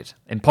monoxide.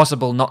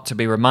 Impossible not to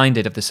be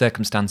reminded of the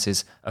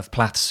circumstances of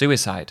Plath's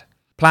suicide.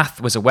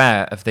 Plath was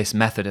aware of this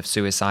method of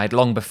suicide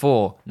long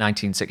before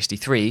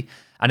 1963,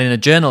 and in a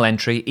journal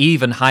entry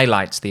even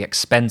highlights the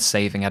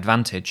expense-saving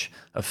advantage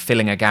of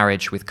filling a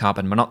garage with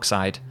carbon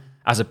monoxide,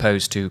 as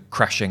opposed to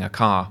crashing a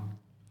car.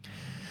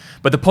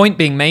 But the point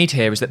being made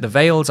here is that the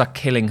veils are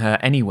killing her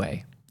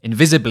anyway.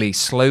 Invisibly,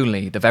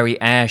 slowly, the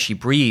very air she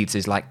breathes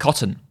is like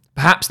cotton.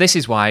 Perhaps this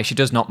is why she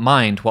does not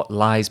mind what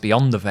lies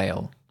beyond the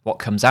veil, what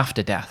comes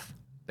after death,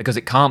 because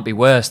it can't be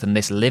worse than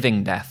this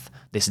living death,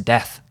 this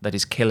death that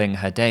is killing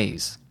her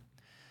days.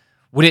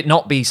 Would it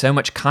not be so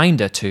much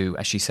kinder to,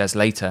 as she says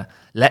later,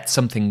 let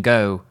something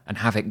go and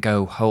have it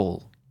go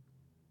whole?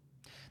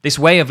 This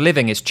way of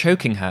living is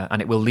choking her and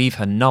it will leave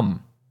her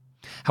numb.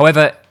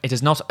 However, it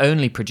has not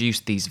only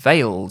produced these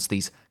veils,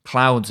 these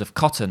clouds of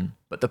cotton,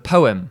 but the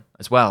poem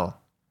as well.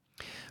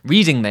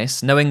 Reading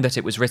this, knowing that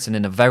it was written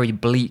in a very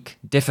bleak,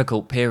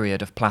 difficult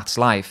period of Plath's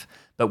life,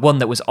 but one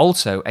that was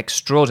also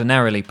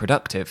extraordinarily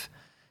productive,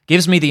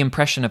 gives me the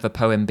impression of a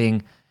poem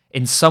being,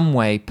 in some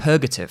way,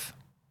 purgative.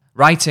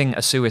 Writing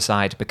a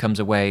suicide becomes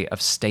a way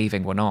of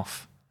staving one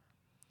off.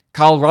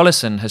 Carl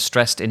Rollison has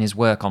stressed in his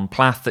work on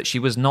Plath that she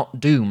was not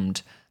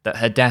doomed, that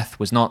her death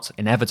was not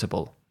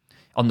inevitable.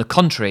 On the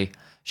contrary,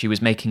 she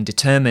was making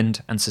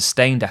determined and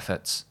sustained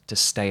efforts to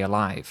stay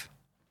alive.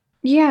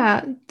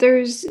 Yeah,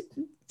 there's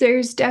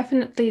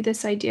definitely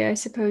this idea, I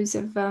suppose,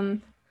 of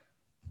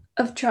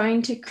of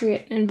trying to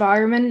create an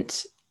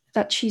environment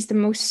that she's the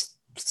most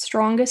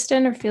strongest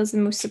in or feels the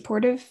most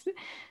supportive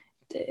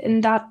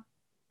in that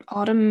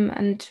autumn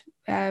and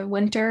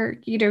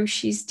winter.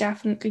 She's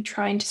definitely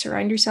trying to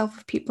surround herself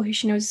with people who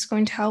she knows is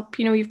going to help.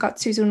 You've got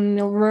Susan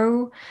O'Neill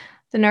Rowe,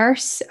 the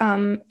nurse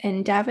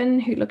in Devon,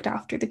 who looked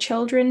after the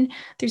children.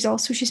 There's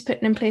also, she's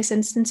putting in place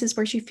instances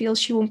where she feels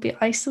she won't be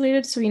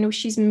isolated. So,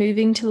 she's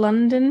moving to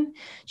London.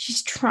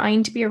 She's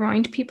trying to be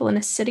around people in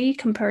a city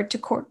compared to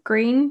Court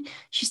Green.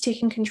 She's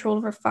taking control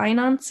of her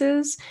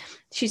finances.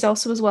 She's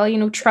also as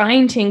well,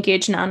 trying to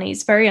engage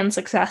nannies very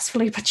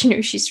unsuccessfully, but,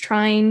 she's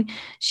trying.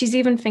 She's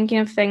even thinking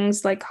of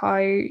things like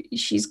how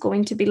she's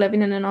going to be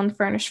living in an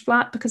unfurnished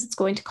flat because it's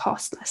going to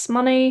cost less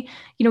money,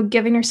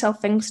 giving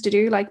herself things to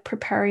do like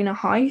preparing a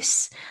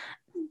house.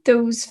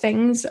 Those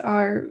things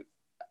are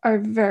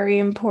very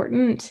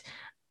important.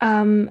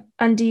 And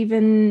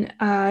even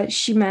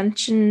she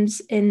mentions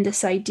in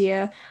this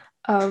idea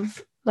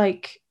of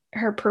like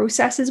her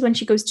processes when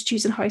she goes to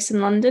choose a house in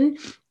London.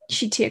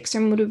 She takes her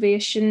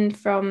motivation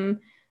from,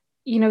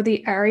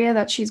 the area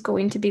that she's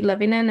going to be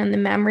living in and the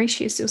memory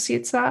she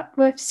associates that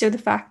with. So the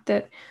fact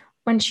that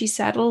when she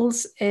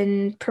settles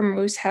in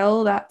Primrose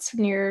Hill, that's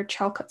near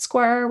Chalcot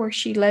Square, where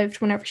she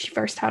lived whenever she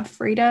first had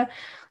Frida.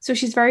 So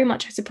she's very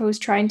much, I suppose,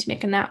 trying to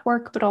make a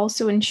network, but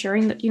also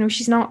ensuring that,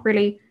 she's not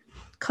really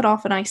cut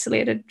off and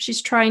isolated.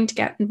 She's trying to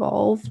get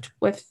involved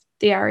with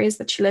the areas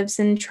that she lives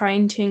in,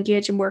 trying to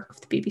engage and work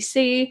with the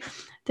BBC,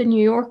 the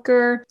New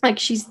Yorker. Like,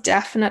 she's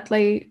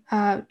definitely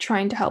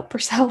trying to help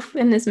herself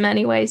in as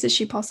many ways as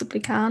she possibly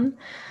can.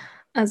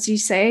 As you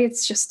say,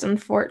 it's just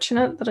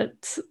unfortunate that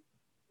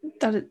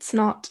it's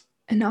not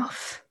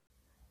enough.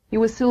 You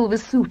were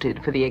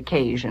silver-suited for the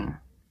occasion.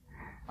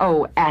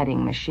 Oh,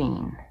 adding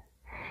machine.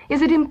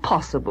 Is it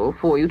impossible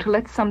for you to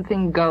let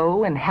something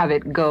go and have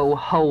it go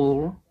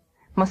whole?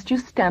 Must you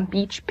stamp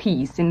each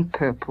piece in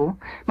purple?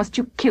 Must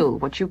you kill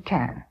what you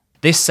can?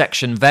 This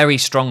section very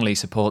strongly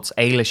supports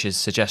Eilish's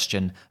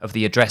suggestion of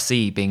the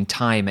addressee being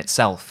time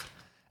itself,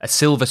 a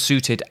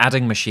silver-suited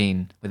adding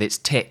machine with its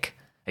tick,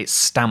 its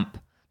stamp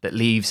that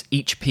leaves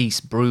each piece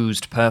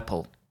bruised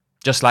purple,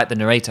 just like the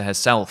narrator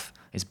herself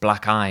is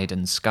black-eyed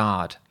and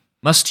scarred.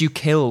 Must you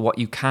kill what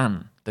you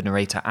can, the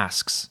narrator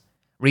asks,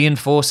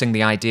 reinforcing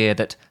the idea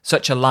that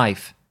such a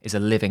life is a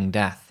living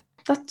death.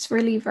 That's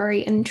really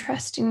very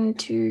interesting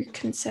to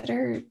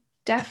consider,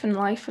 death and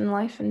life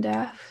and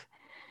death.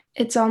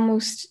 It's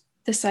almost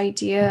this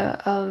idea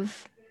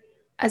of,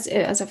 as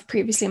I've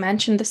previously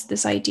mentioned,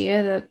 this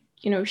idea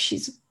that,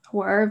 she's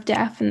aware of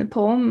death in the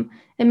poem.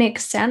 It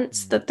makes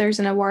sense that there's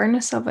an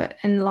awareness of it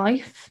in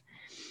life.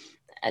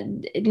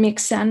 And it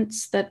makes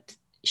sense that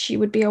she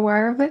would be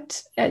aware of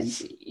it.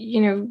 As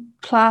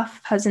Plath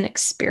has an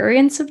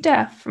experience of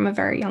death from a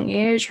very young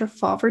age. Her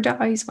father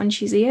dies when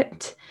she's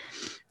 8.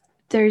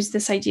 There's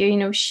this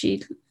idea,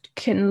 she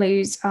can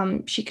lose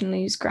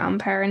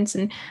grandparents.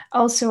 And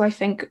also, I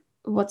think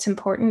what's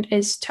important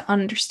is to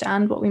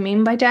understand what we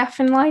mean by death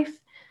in life.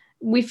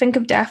 We think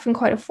of death in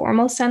quite a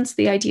formal sense,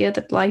 the idea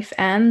that life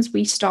ends,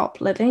 we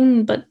stop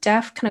living, but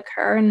death can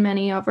occur in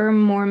many other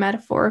more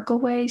metaphorical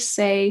ways,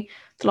 say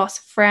the loss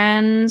of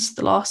friends,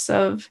 the loss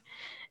of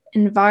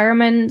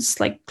environments,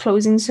 like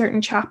closing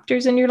certain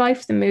chapters in your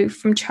life, the move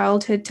from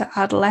childhood to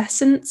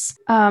adolescence.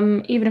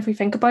 Even if we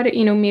think about it,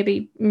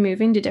 maybe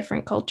moving to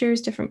different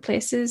cultures, different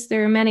places,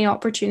 there are many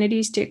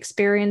opportunities to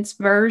experience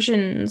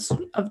versions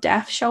of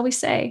death, shall we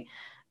say,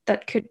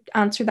 that could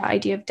answer the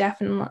idea of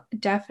death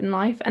in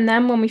life. And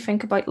then when we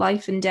think about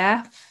life and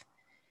death,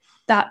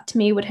 that to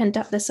me would hint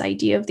at this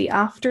idea of the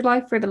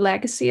afterlife or the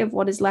legacy of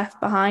what is left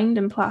behind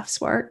in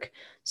Plath's work.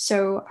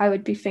 So I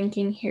would be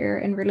thinking here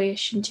in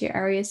relation to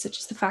areas such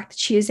as the fact that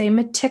she is a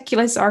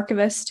meticulous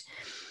archivist.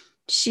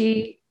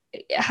 She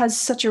has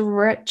such a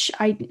rich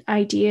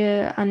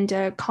idea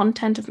and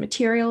content of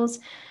materials.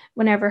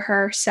 Whenever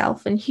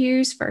herself and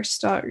Hughes first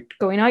start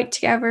going out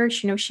together,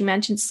 she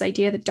mentions this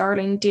idea that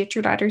Darlene date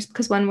your letters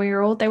because when we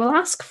are old, they will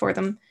ask for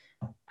them.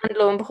 And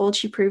lo and behold,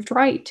 she proved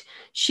right.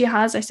 She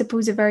has, I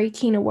suppose, a very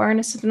keen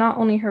awareness of not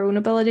only her own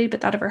ability,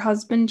 but that of her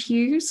husband,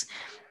 Hughes.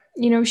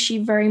 She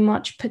very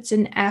much puts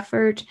in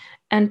effort,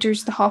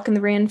 enters the Hawk in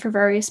the Rain for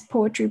various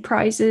poetry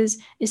prizes,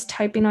 is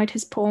typing out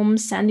his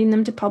poems, sending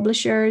them to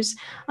publishers.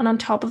 And on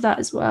top of that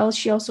as well,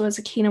 she also has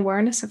a keen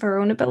awareness of her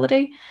own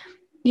ability.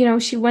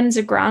 She wins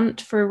a grant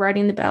for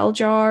writing The Bell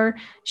Jar.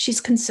 She's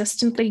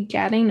consistently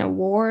getting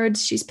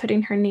awards. She's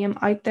putting her name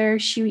out there.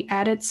 She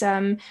edits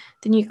the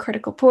New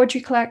Critical Poetry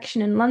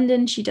Collection in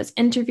London. She does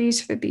interviews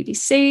for the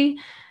BBC.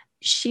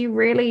 She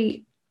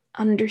really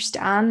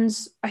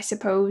understands, I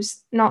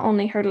suppose, not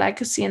only her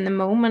legacy in the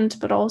moment,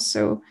 but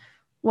also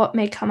what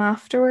may come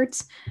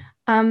afterwards.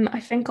 I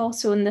think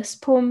also in this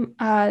poem,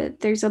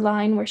 there's a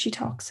line where she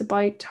talks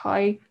about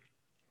how,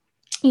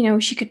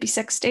 she could be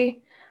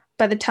 60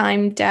 by the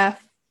time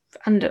death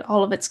and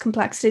all of its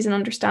complexities and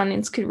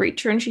understandings could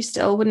reach her, and she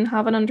still wouldn't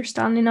have an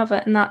understanding of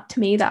it. And that,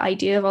 to me, that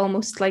idea of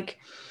almost like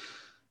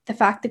the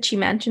fact that she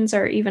mentions,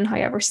 or even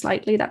however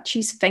slightly, that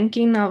she's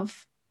thinking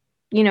of,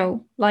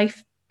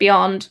 life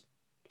beyond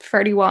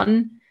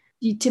 31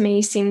 to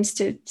me seems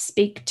to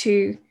speak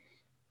to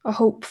a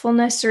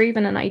hopefulness or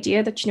even an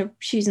idea that,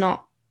 she's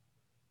not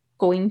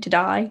going to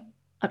die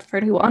at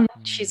 31.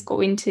 She's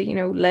going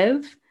to,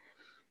 live.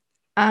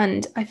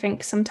 And I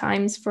think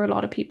sometimes for a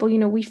lot of people,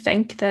 we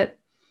think that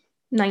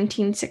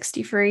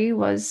 1963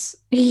 was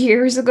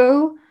years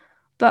ago,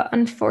 but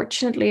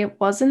unfortunately it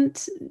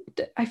wasn't.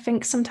 I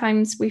think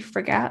sometimes we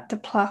forget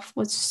that Plath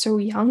was so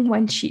young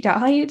when she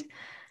died,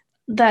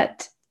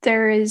 that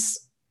there is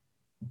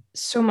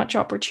so much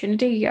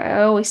opportunity.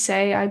 I always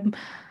say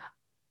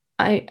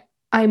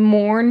I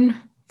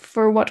mourn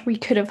for what we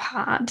could have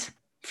had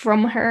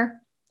from her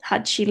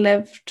had she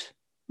lived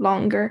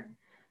longer.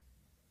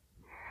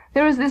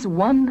 There is this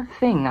one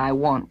thing I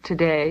want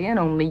today, and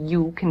only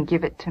you can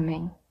give it to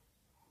me.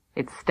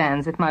 It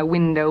stands at my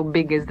window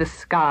big as the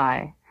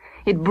sky.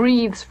 It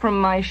breathes from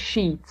my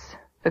sheets.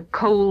 The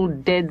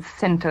cold, dead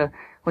center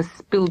where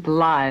spilt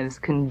lives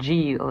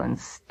congeal and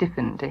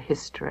stiffen to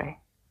history.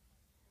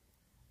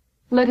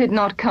 Let it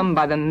not come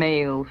by the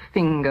mail,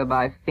 finger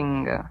by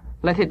finger.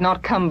 Let it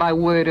not come by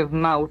word of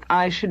mouth.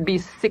 I should be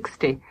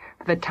 60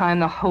 by the time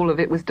the whole of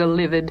it was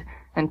delivered,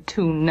 and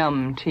too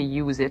numb to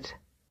use it.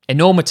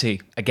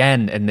 Enormity,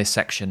 again in this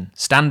section,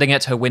 standing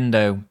at her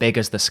window, big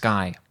as the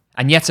sky.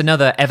 And yet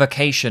another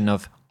evocation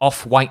of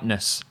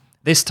off-whiteness,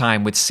 this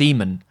time with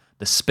semen,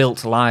 the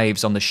spilt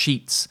lives on the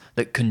sheets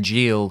that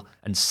congeal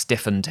and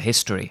stiffen to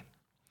history.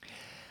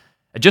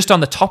 Just on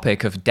the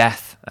topic of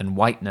death and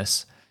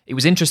whiteness, it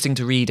was interesting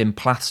to read in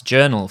Plath's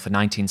journal for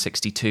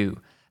 1962,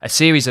 a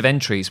series of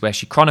entries where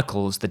she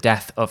chronicles the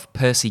death of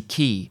Percy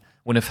Key,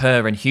 one of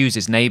her and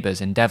Hughes's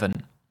neighbours in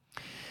Devon.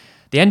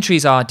 The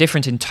entries are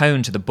different in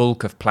tone to the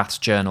bulk of Plath's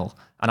journal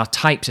and are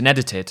typed and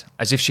edited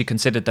as if she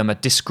considered them a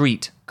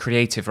discrete,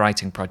 creative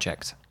writing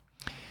project.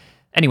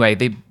 Anyway,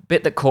 the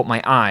bit that caught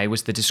my eye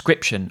was the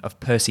description of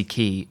Percy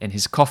Key in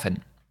his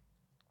coffin.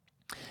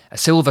 A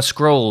silver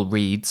scroll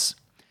reads,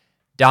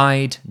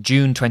 "Died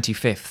June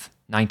 25th,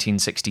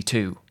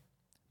 1962.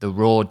 The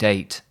raw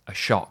date, a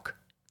shock.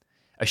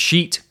 A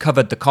sheet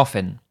covered the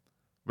coffin.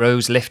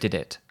 Rose lifted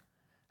it.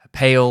 A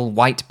pale,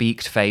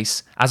 white-beaked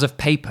face, as of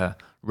paper,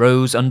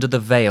 rose under the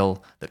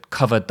veil that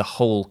covered the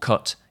hole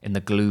cut in the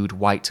glued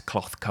white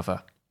cloth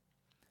cover.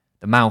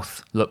 The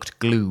mouth looked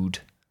glued,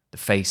 the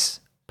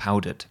face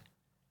powdered."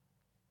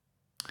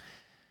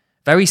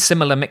 Very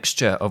similar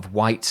mixture of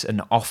white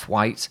and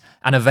off-white,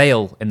 and a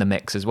veil in the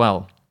mix as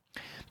well.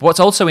 But what's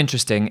also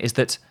interesting is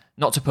that,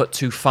 not to put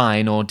too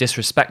fine or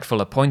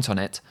disrespectful a point on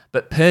it,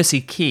 but Percy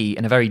Key,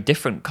 in a very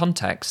different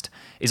context,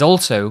 is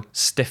also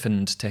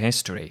stiffened to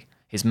history,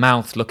 his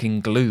mouth looking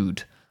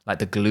glued, like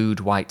the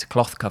glued white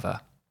cloth cover.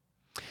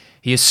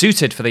 He is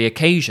suited for the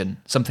occasion,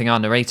 something our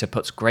narrator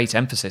puts great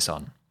emphasis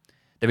on.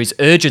 There is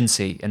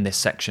urgency in this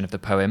section of the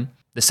poem,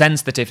 the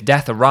sense that if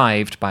death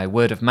arrived by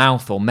word of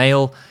mouth or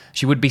mail,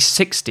 she would be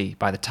 60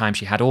 by the time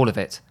she had all of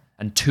it,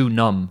 and too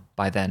numb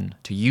by then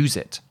to use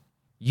it.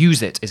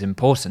 Use it is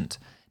important.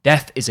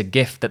 Death is a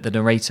gift that the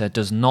narrator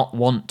does not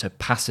want to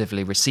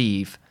passively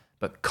receive,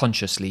 but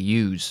consciously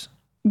use.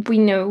 We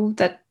know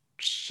that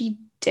she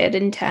did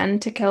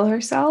intend to kill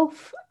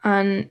herself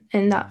and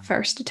in that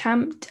first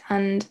attempt,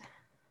 and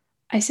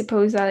I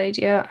suppose that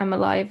idea, I'm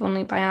alive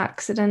only by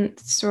accident,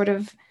 sort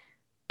of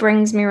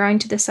brings me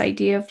around to this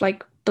idea of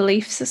like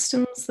belief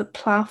systems that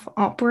Plath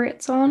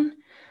operates on.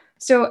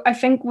 So I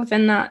think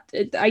within that,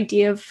 the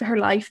idea of her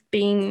life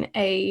being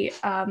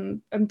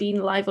being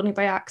alive only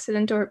by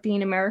accident or it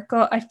being a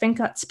miracle, I think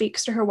that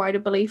speaks to her wider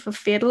belief of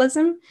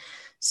fatalism.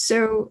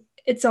 So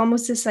it's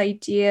almost this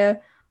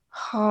idea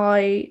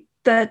how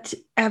that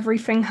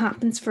everything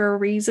happens for a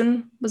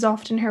reason was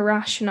often her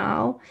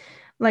rationale.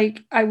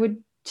 Like I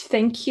would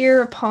think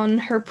here upon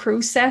her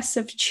process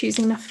of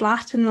choosing a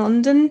flat in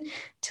London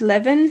to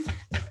live in,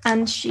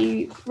 and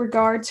she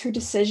regards her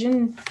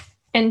decision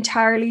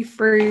entirely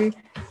through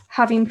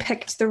having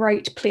picked the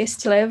right place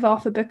to live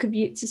off a book of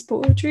Yeats's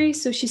poetry.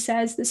 So she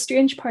says, "The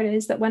strange part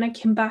is that when I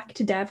came back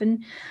to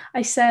Devon,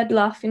 I said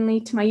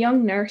laughingly to my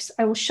young nurse,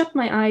 I will shut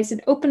my eyes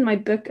and open my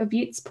book of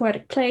Yeats'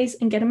 poetic plays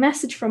and get a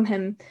message from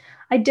him.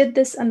 I did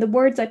this, and the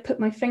words I put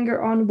my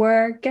finger on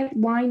were, 'Get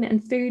wine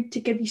and food to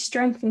give you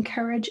strength and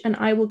courage, and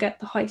I will get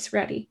the house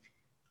ready.'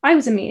 I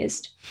was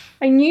amazed.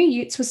 I knew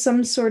Yeats was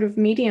some sort of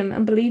medium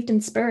and believed in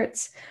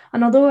spirits,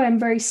 and although I am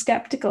very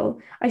sceptical,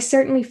 I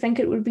certainly think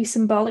it would be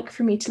symbolic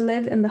for me to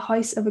live in the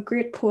house of a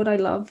great poet I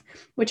love,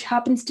 which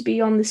happens to be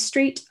on the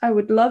street I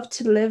would love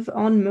to live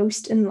on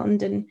most in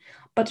London,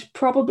 but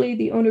probably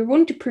the owner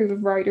won't approve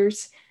of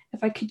writers.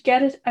 If I could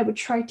get it, I would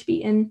try to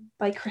be in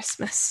by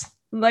Christmas."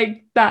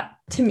 Like that,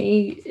 to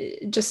me,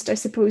 just, I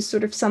suppose,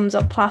 sort of sums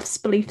up Plath's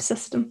belief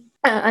system.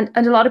 And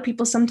a lot of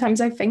people sometimes,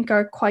 I think,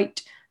 are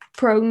quite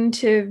prone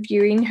to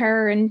viewing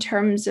her in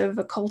terms of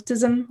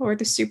occultism or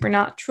the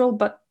supernatural,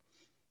 but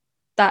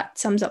that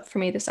sums up for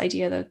me this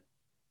idea that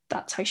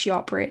that's how she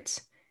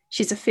operates.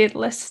 She's a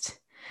fatalist.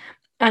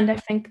 And I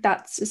think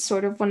that's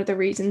sort of one of the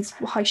reasons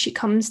how she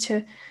comes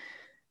to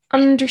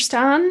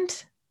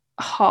understand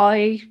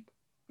how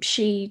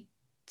she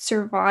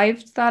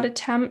survived that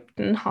attempt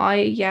and how,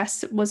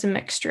 yes, it was a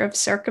mixture of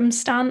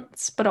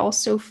circumstance, but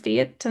also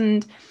fate.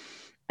 And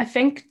I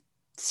think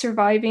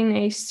surviving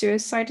a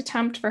suicide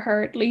attempt for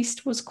her, at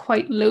least, was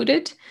quite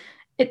loaded.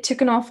 It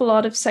took an awful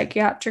lot of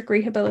psychiatric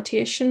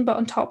rehabilitation, but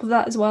on top of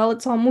that as well,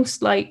 it's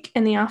almost like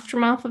in the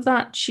aftermath of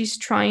that, she's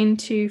trying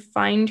to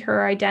find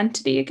her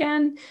identity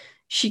again.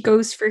 She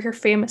goes for her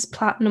famous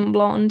platinum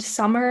blonde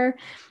summer.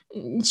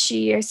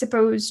 She, I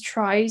suppose,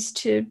 tries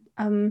to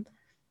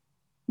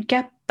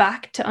get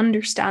back to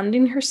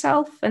understanding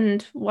herself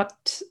and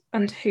what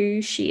and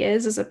who she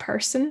is as a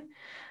person.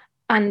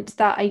 And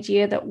that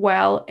idea that,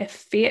 well, if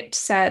fate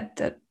said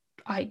that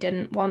I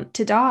didn't want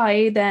to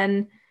die,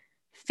 then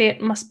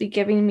fate must be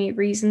giving me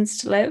reasons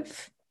to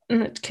live.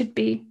 And it could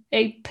be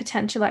a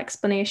potential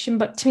explanation.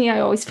 But to me, I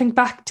always think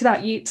back to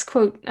that Yeats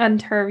quote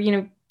and her,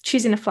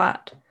 choosing a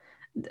flat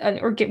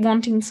or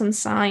wanting some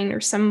sign or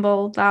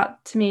symbol.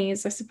 That to me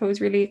is, I suppose,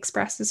 really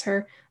expresses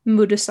her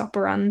modus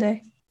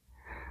operandi.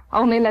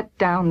 Only let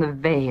down the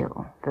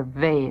veil, the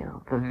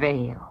veil, the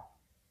veil.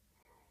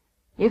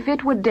 If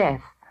it were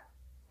death,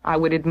 I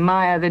would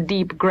admire the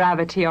deep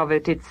gravity of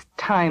it, its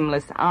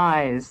timeless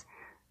eyes.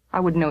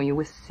 I would know you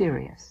were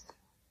serious.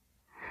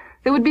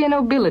 There would be a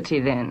nobility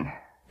then.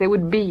 There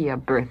would be a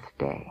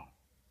birthday.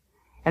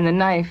 And the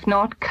knife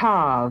not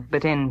carve,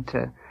 but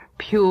enter,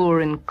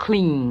 pure and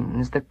clean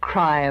as the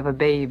cry of a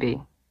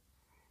baby.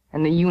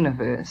 And the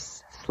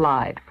universe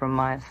slide from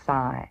my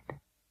side.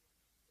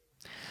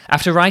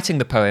 After writing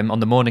the poem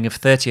on the morning of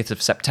 30th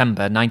of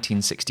September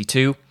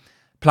 1962,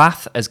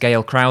 Plath, as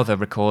Gail Crowther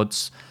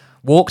records,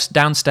 walked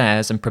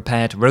downstairs and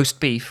prepared roast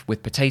beef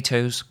with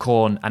potatoes,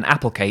 corn and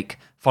apple cake,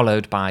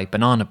 followed by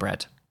banana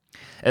bread.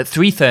 At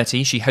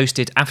 3:30 she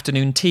hosted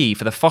afternoon tea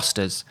for the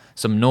Fosters,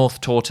 some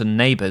North Taunton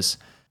neighbours,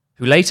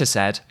 who later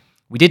said,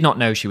 "We did not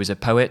know she was a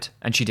poet,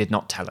 and she did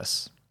not tell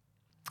us."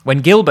 When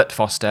Gilbert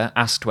Foster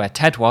asked where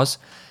Ted was,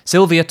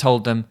 Sylvia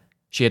told them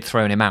she had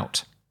thrown him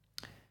out.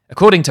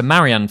 According to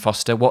Marianne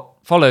Foster, what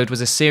followed was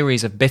a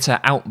series of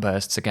bitter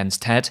outbursts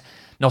against Ted,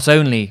 not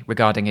only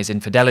regarding his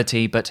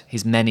infidelity, but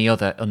his many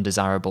other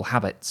undesirable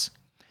habits.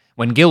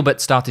 When Gilbert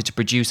started to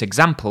produce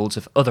examples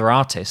of other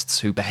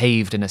artists who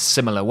behaved in a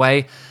similar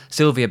way,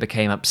 Sylvia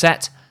became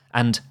upset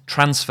and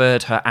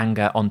transferred her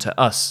anger onto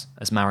us,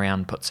 as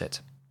Marianne puts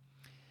it.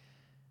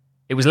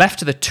 It was left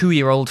to the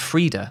 2-year-old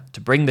Frida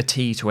to bring the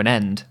tea to an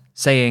end,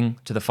 saying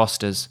to the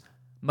Fosters,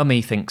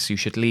 "Mummy thinks you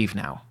should leave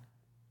now."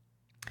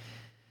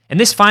 In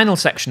this final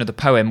section of the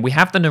poem, we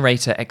have the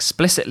narrator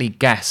explicitly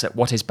guess at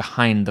what is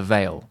behind the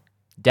veil.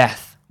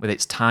 Death, with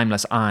its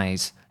timeless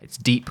eyes, its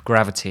deep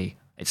gravity,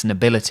 its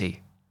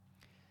nobility.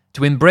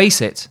 To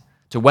embrace it,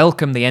 to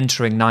welcome the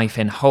entering knife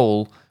in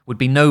whole, would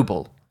be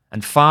noble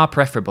and far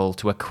preferable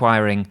to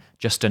acquiring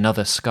just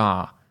another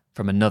scar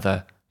from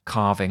another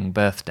carving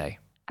birthday.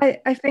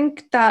 I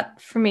think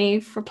that for me,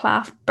 for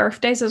Plath,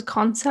 birthdays as a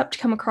concept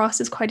come across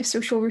as quite a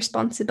social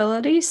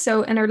responsibility.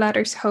 So in her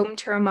letters home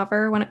to her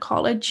mother when at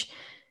college,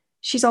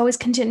 she's always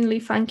continually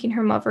thanking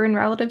her mother and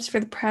relatives for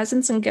the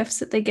presents and gifts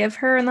that they give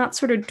her. And that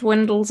sort of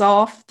dwindles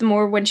off the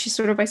more when she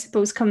sort of, I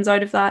suppose, comes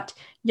out of that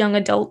young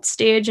adult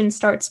stage and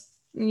starts,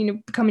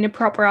 becoming a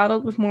proper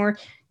adult with more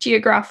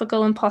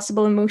geographical and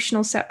possible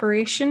emotional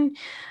separation.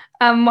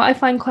 What I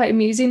find quite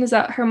amusing is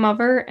that her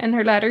mother in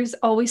her letters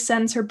always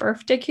sends her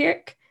birthday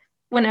cake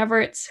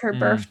whenever it's her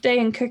birthday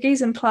and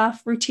cookies, and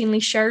Plath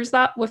routinely shares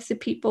that with the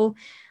people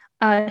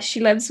she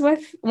lives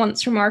with,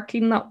 once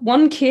remarking that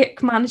one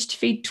cake managed to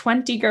feed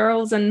 20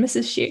 girls and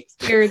Mrs.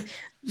 Shakespeare,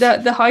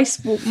 the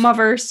house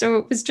mother. So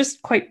it was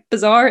just quite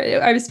bizarre.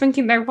 I was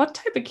thinking there, what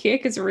type of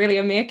cake is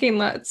Aurelia making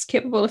that's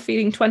capable of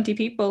feeding 20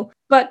 people?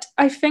 But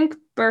I think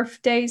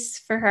birthdays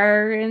for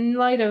her, in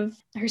light of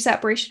her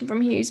separation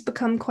from Hughes,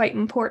 become quite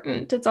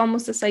important. It's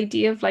almost this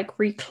idea of like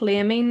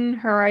reclaiming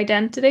her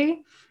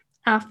identity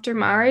after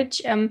marriage.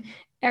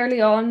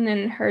 Early on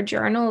in her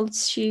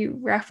journals, she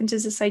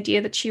references this idea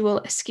that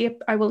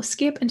I will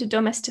escape into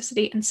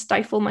domesticity and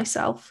stifle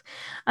myself.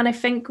 And I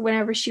think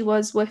whenever she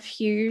was with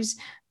Hughes,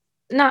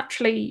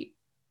 naturally,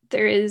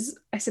 there is,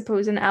 I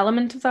suppose, an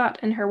element of that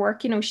in her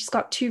work. She's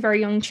got 2 very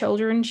young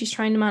children. She's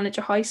trying to manage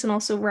a house and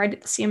also write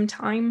at the same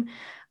time.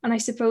 And I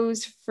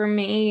suppose for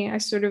me, I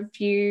sort of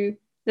view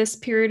this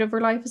period of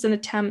her life as an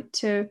attempt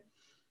to,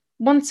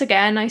 once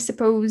again, I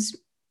suppose,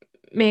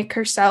 make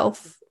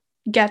herself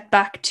get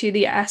back to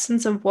the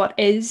essence of what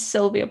is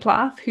Sylvia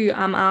Plath, who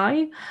am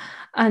I?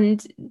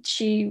 And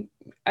she,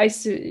 I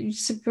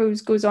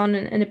suppose, goes on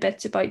in a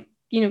bit about,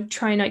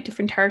 trying out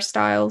different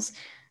hairstyles,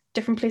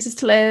 different places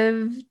to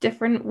live,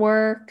 different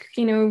work,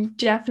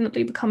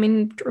 definitely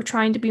becoming or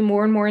trying to be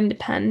more and more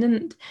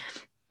independent.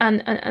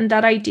 And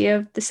that idea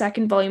of the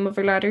second volume of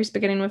her letters,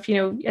 beginning with,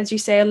 as you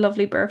say, a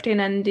lovely birthday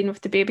and ending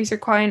with the babies are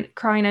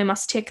crying, I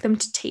must take them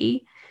to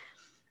tea,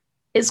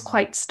 is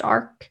quite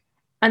stark.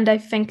 And I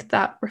think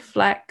that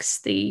reflects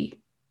the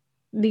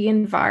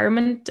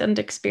environment and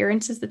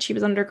experiences that she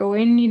was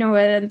undergoing.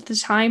 At the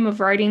time of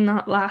writing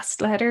that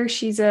last letter,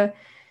 she's a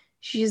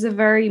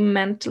very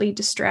mentally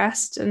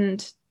distressed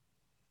and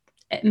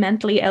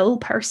mentally ill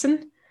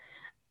person.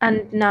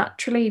 And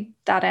naturally,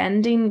 that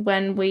ending,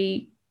 when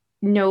we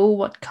know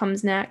what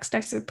comes next,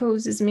 I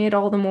suppose, is made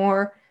all the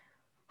more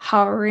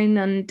harrowing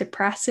and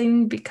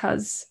depressing,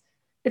 because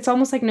it's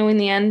almost like knowing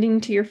the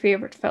ending to your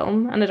favorite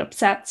film and it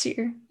upsets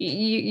you.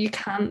 You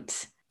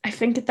can't, I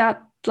think at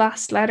that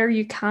last letter,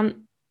 you can't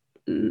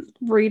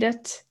read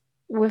it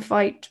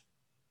without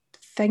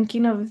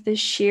thinking of the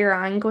sheer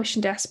anguish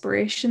and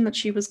desperation that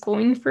she was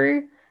going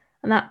through.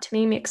 And that to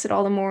me makes it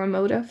all the more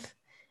emotive.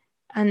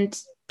 And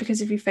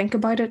because if you think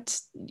about it,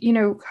 you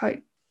know,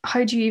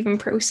 how do you even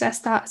process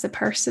that as a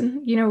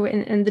person, you know,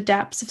 in the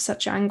depths of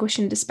such anguish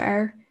and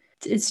despair?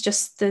 It's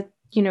just that,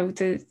 you know,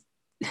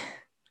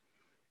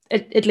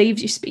 it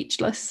leaves you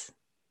speechless.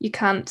 You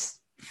can't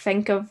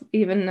think of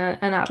even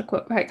an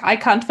adequate, like, I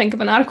can't think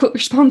of an adequate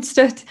response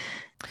to it.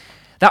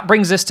 That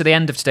brings us to the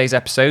end of today's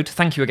episode.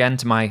 Thank you again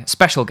to my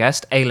special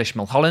guest, Ailish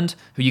Mulholland,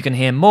 who you can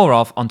hear more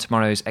of on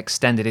tomorrow's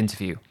extended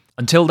interview.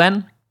 Until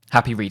then,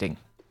 happy reading.